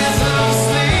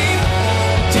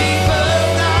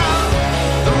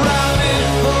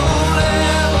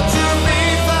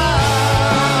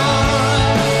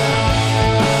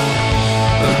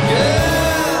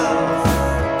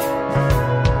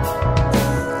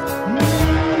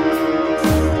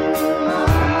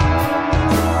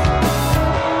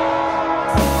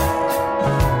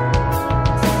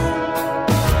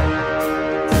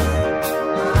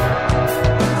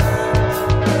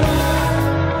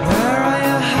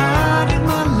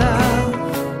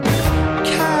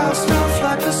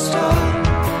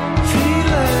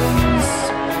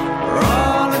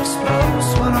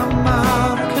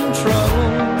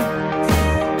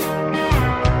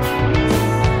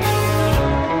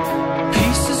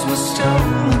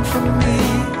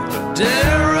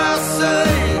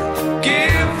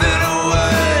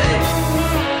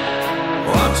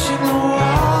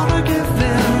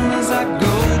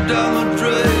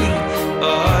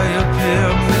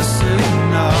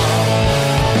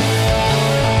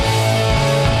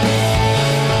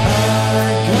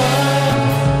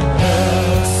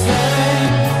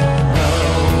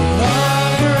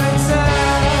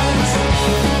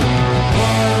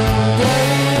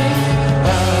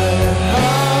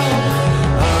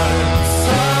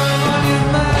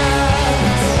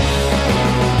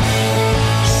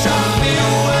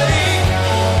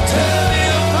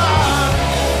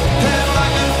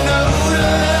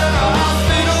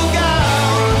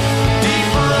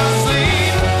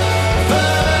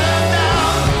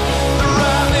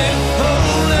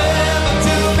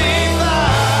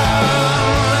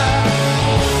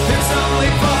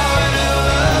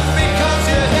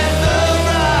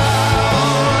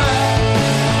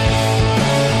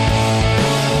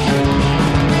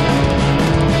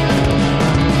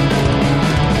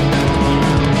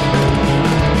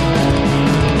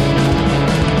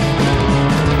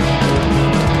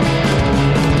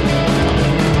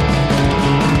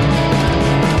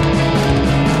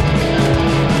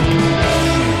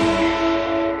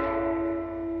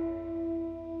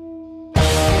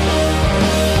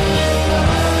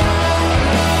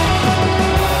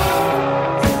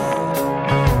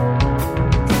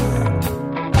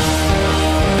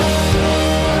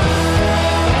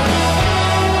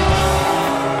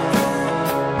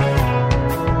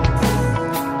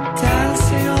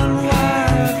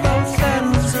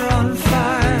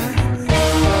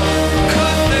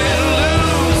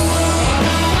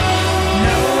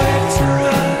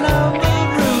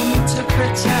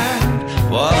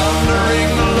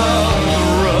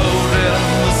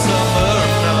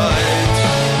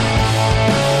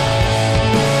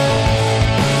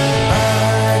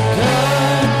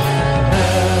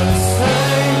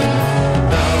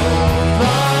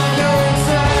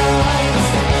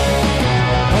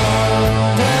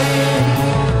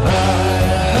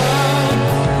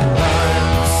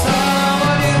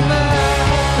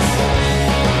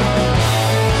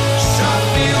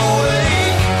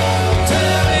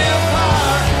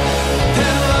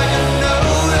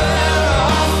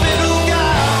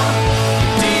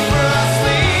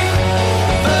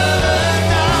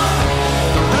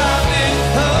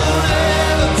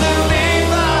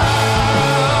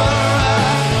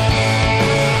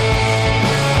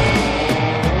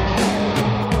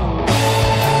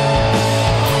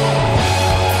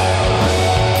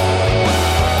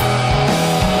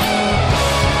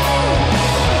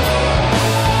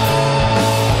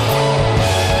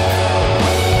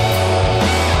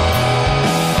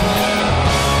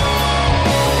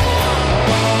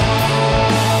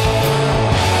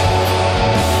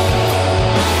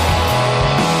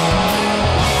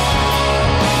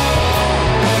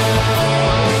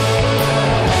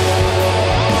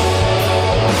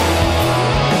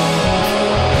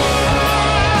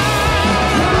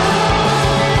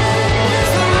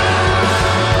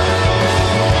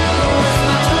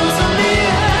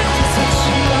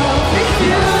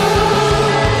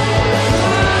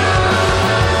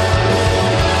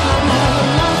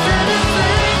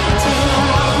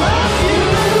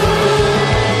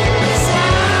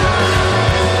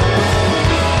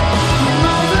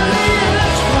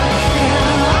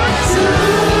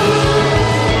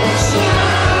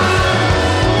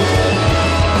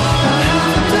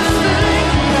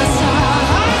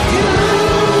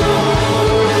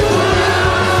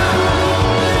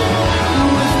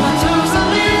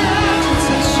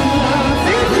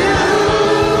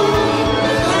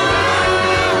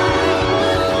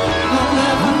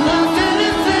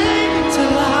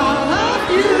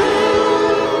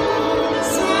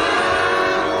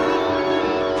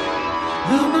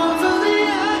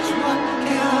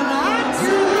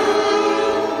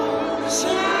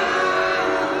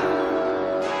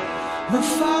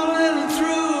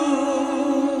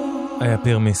 היה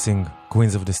פיר מיסינג,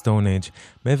 קווינז אוף דה סטון אייג'.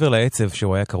 מעבר לעצב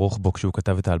שהוא היה כרוך בו כשהוא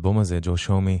כתב את האלבום הזה, ג'ו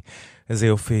שומי, איזה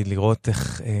יופי לראות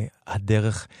איך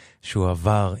הדרך שהוא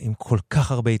עבר עם כל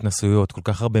כך הרבה התנסויות, כל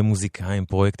כך הרבה מוזיקאים,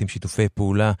 פרויקטים, שיתופי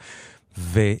פעולה,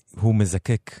 והוא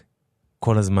מזקק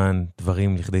כל הזמן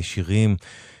דברים לכדי שירים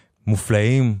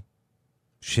מופלאים,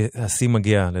 שהשיא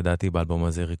מגיע לדעתי באלבום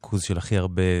הזה, ריכוז של הכי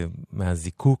הרבה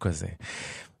מהזיקוק הזה.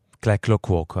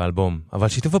 קלוקוורק, האלבום. אבל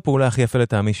שיתוף הפעולה הכי יפה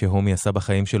לטעמי שהומי עשה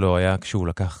בחיים שלו היה כשהוא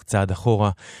לקח צעד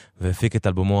אחורה והפיק את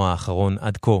אלבומו האחרון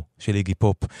עד כה של איגי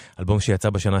פופ, אלבום שיצא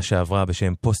בשנה שעברה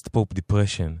בשם פוסט פופ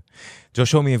דיפרשן.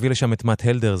 ג'וש הומי הביא לשם את מאט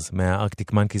הלדרס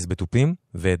מהארקטיק מנקיז בתופים,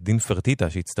 ואת דין פרטיטה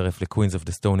שהצטרף לקווינז אוף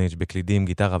דה סטון אייג' בקלידים,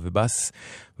 גיטרה ובאס,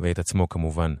 ואת עצמו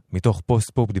כמובן. מתוך פוסט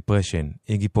פופ דיפרשן,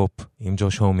 איגי פופ עם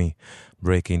ג'וש הומי,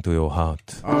 Break into your heart.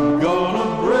 I'm gonna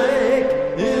break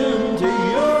into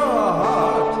your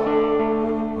heart.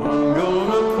 I'm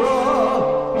gonna crawl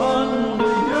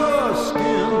under your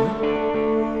skin.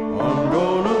 I'm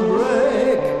gonna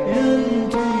break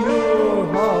into your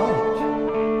heart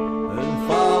and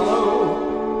follow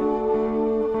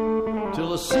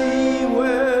till I see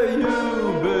where you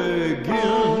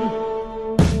begin.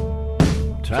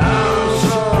 Time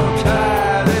so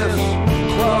tight it's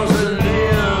closing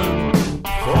in.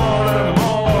 40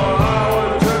 more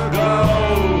hours to go.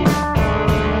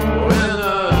 When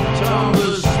the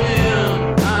tumbles spin,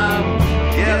 I'm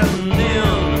getting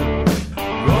in.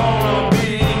 Gonna be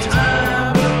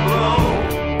time to blow.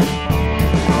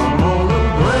 I'm gonna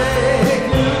break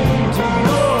into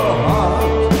your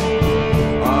heart.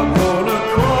 I'm gonna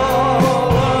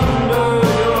crawl under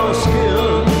your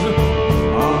skin.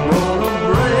 I'm gonna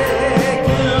break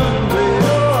into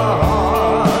your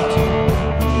heart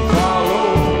and follow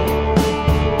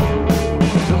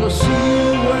till I see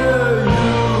where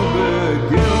you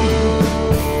begin.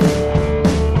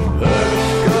 Hurts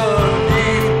gone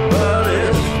deep, but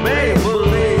it's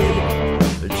make-believe.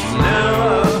 It's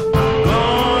never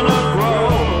gonna grow.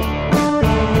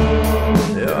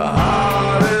 Your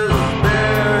heart is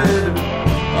buried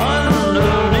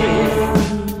underneath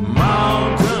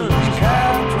mountains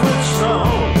capped with snow.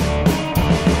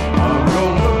 I'm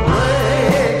gonna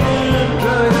break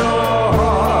into your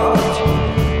heart.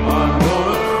 I'm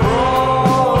gonna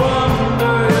crawl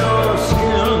under your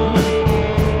skin.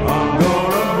 I'm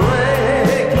gonna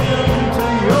break into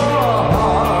your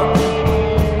heart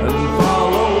and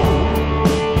follow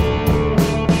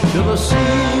till I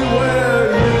see where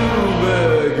you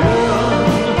begin.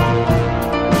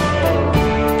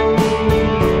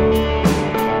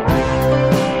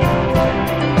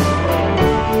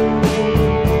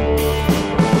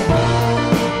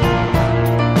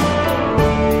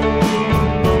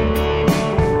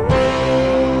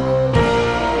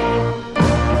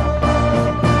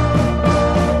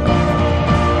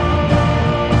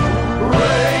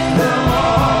 Break them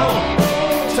all,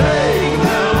 take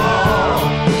them all,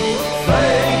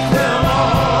 fake them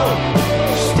all,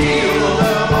 steal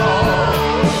them all,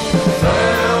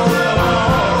 fail them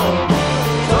all,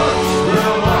 touch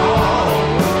them all,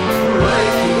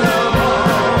 break them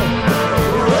all,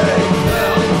 break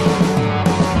them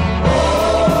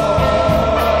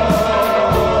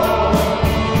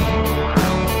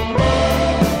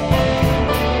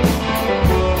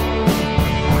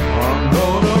I'm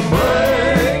gonna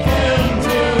break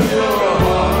into your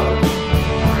heart.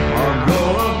 I'm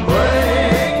gonna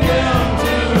break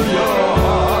into your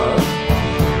heart.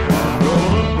 I'm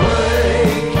gonna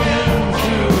break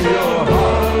into your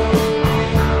heart.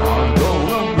 I'm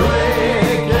gonna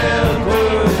break into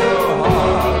your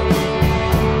heart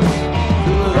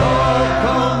till it all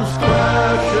comes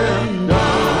crashing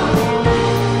down.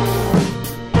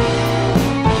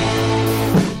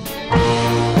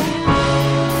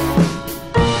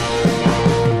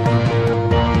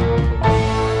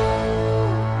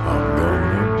 I'm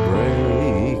gonna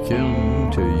break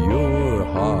into your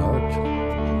heart.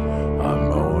 I'm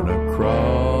gonna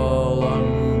crawl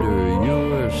under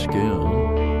your skin.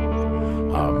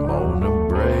 I'm gonna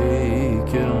break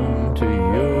into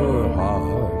your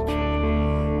heart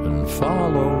and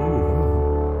follow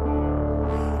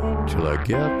till I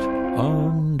get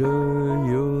under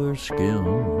your skin.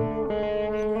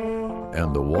 And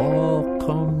the wall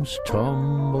comes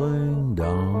tumbling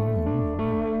down.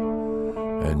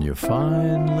 And you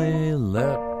finally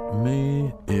let me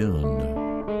in.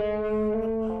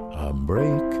 I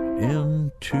break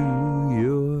into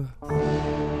your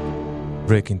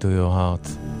Break into your heart.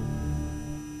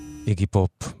 איגי פופ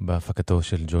בהפקתו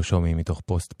של ג'ו שומי מתוך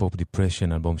פוסט פופ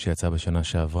דיפרשן, אלבום שיצא בשנה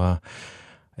שעברה.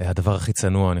 הדבר הכי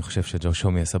צנוע, אני חושב שג'ו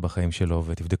שומי עשה בחיים שלו,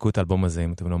 ותבדקו את האלבום הזה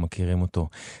אם אתם לא מכירים אותו.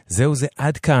 זהו, זה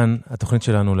עד כאן התוכנית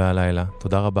שלנו להלילה.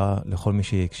 תודה רבה לכל מי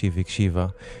שהקשיב והקשיבה.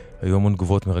 היו המון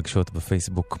תגובות מרגשות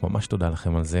בפייסבוק, ממש תודה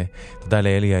לכם על זה. תודה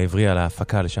לאלי העברי על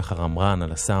ההפקה, לשחר אמרן,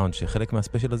 על הסאונד, שחלק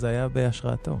מהספיישל הזה היה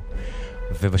בהשראתו.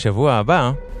 ובשבוע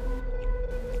הבא,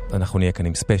 אנחנו נהיה כאן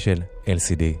עם ספיישל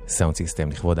LCD Sound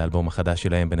System, לכבוד האלבום החדש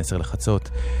שלהם בין 10 לחצות.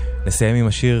 נסיים עם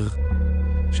השיר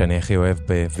שאני הכי אוהב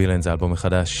בווילנס, האלבום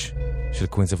החדש של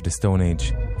קווינז of the Stone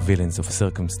Age, Villains of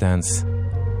Circumstance.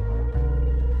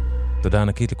 תודה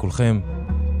ענקית לכולכם.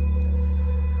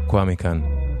 קוואמי כאן.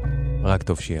 רק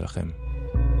טוב שיהיה לכם.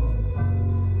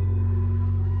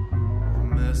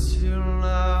 Miss you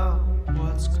now,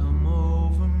 what's come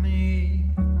over me?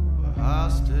 We're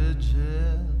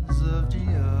hostages of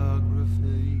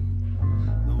geography.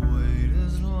 The wait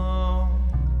is long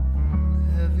and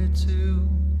heavy too,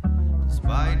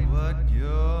 despite what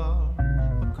you're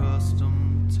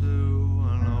accustomed to.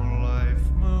 I know life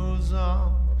moves on,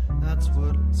 that's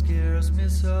what scares me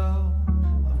so.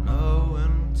 I've no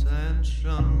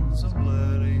intentions of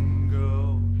letting go.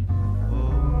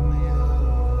 Only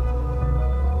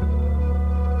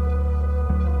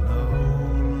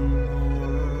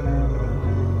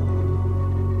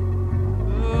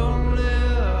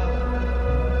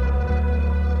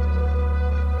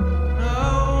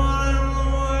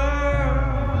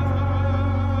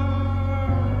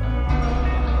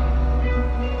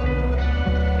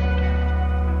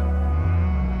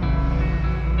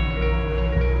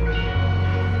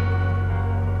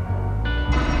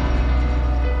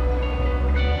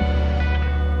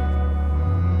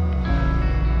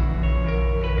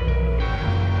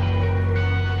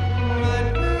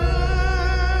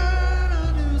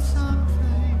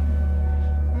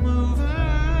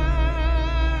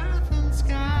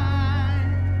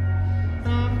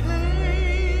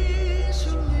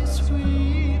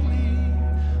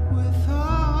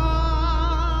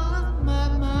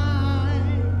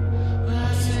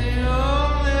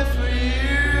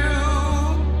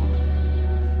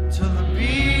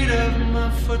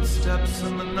footsteps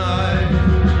in the night.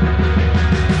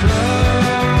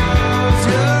 Close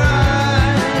your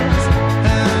eyes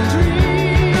and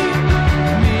dream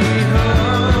me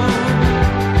home.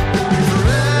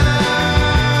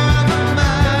 Forever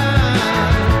mine,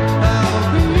 I'll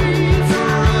be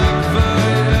forever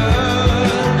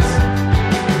yours.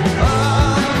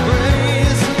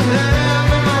 Always and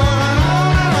evermore,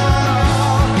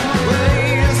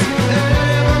 always and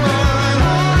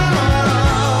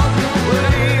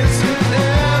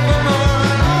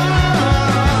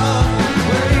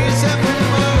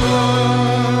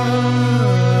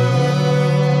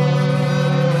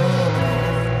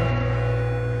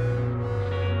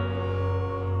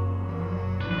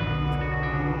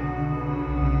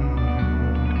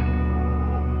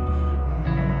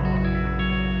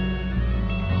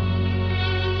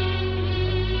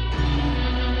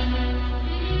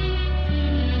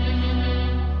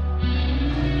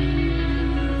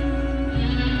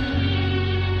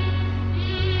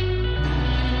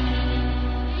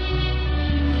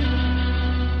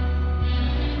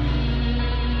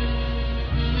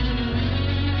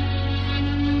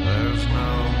there's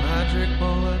no magic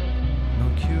bullet, no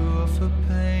cure for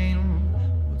pain.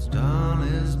 What's done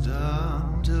is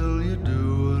done till you do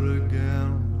it again.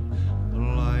 A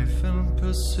life in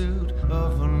pursuit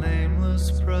of a nameless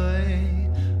prey.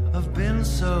 I've been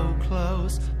so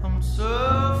close, I'm so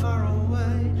far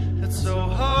away. It's so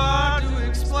hard to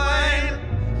explain,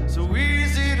 so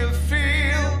easy to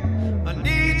feel. I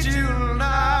need you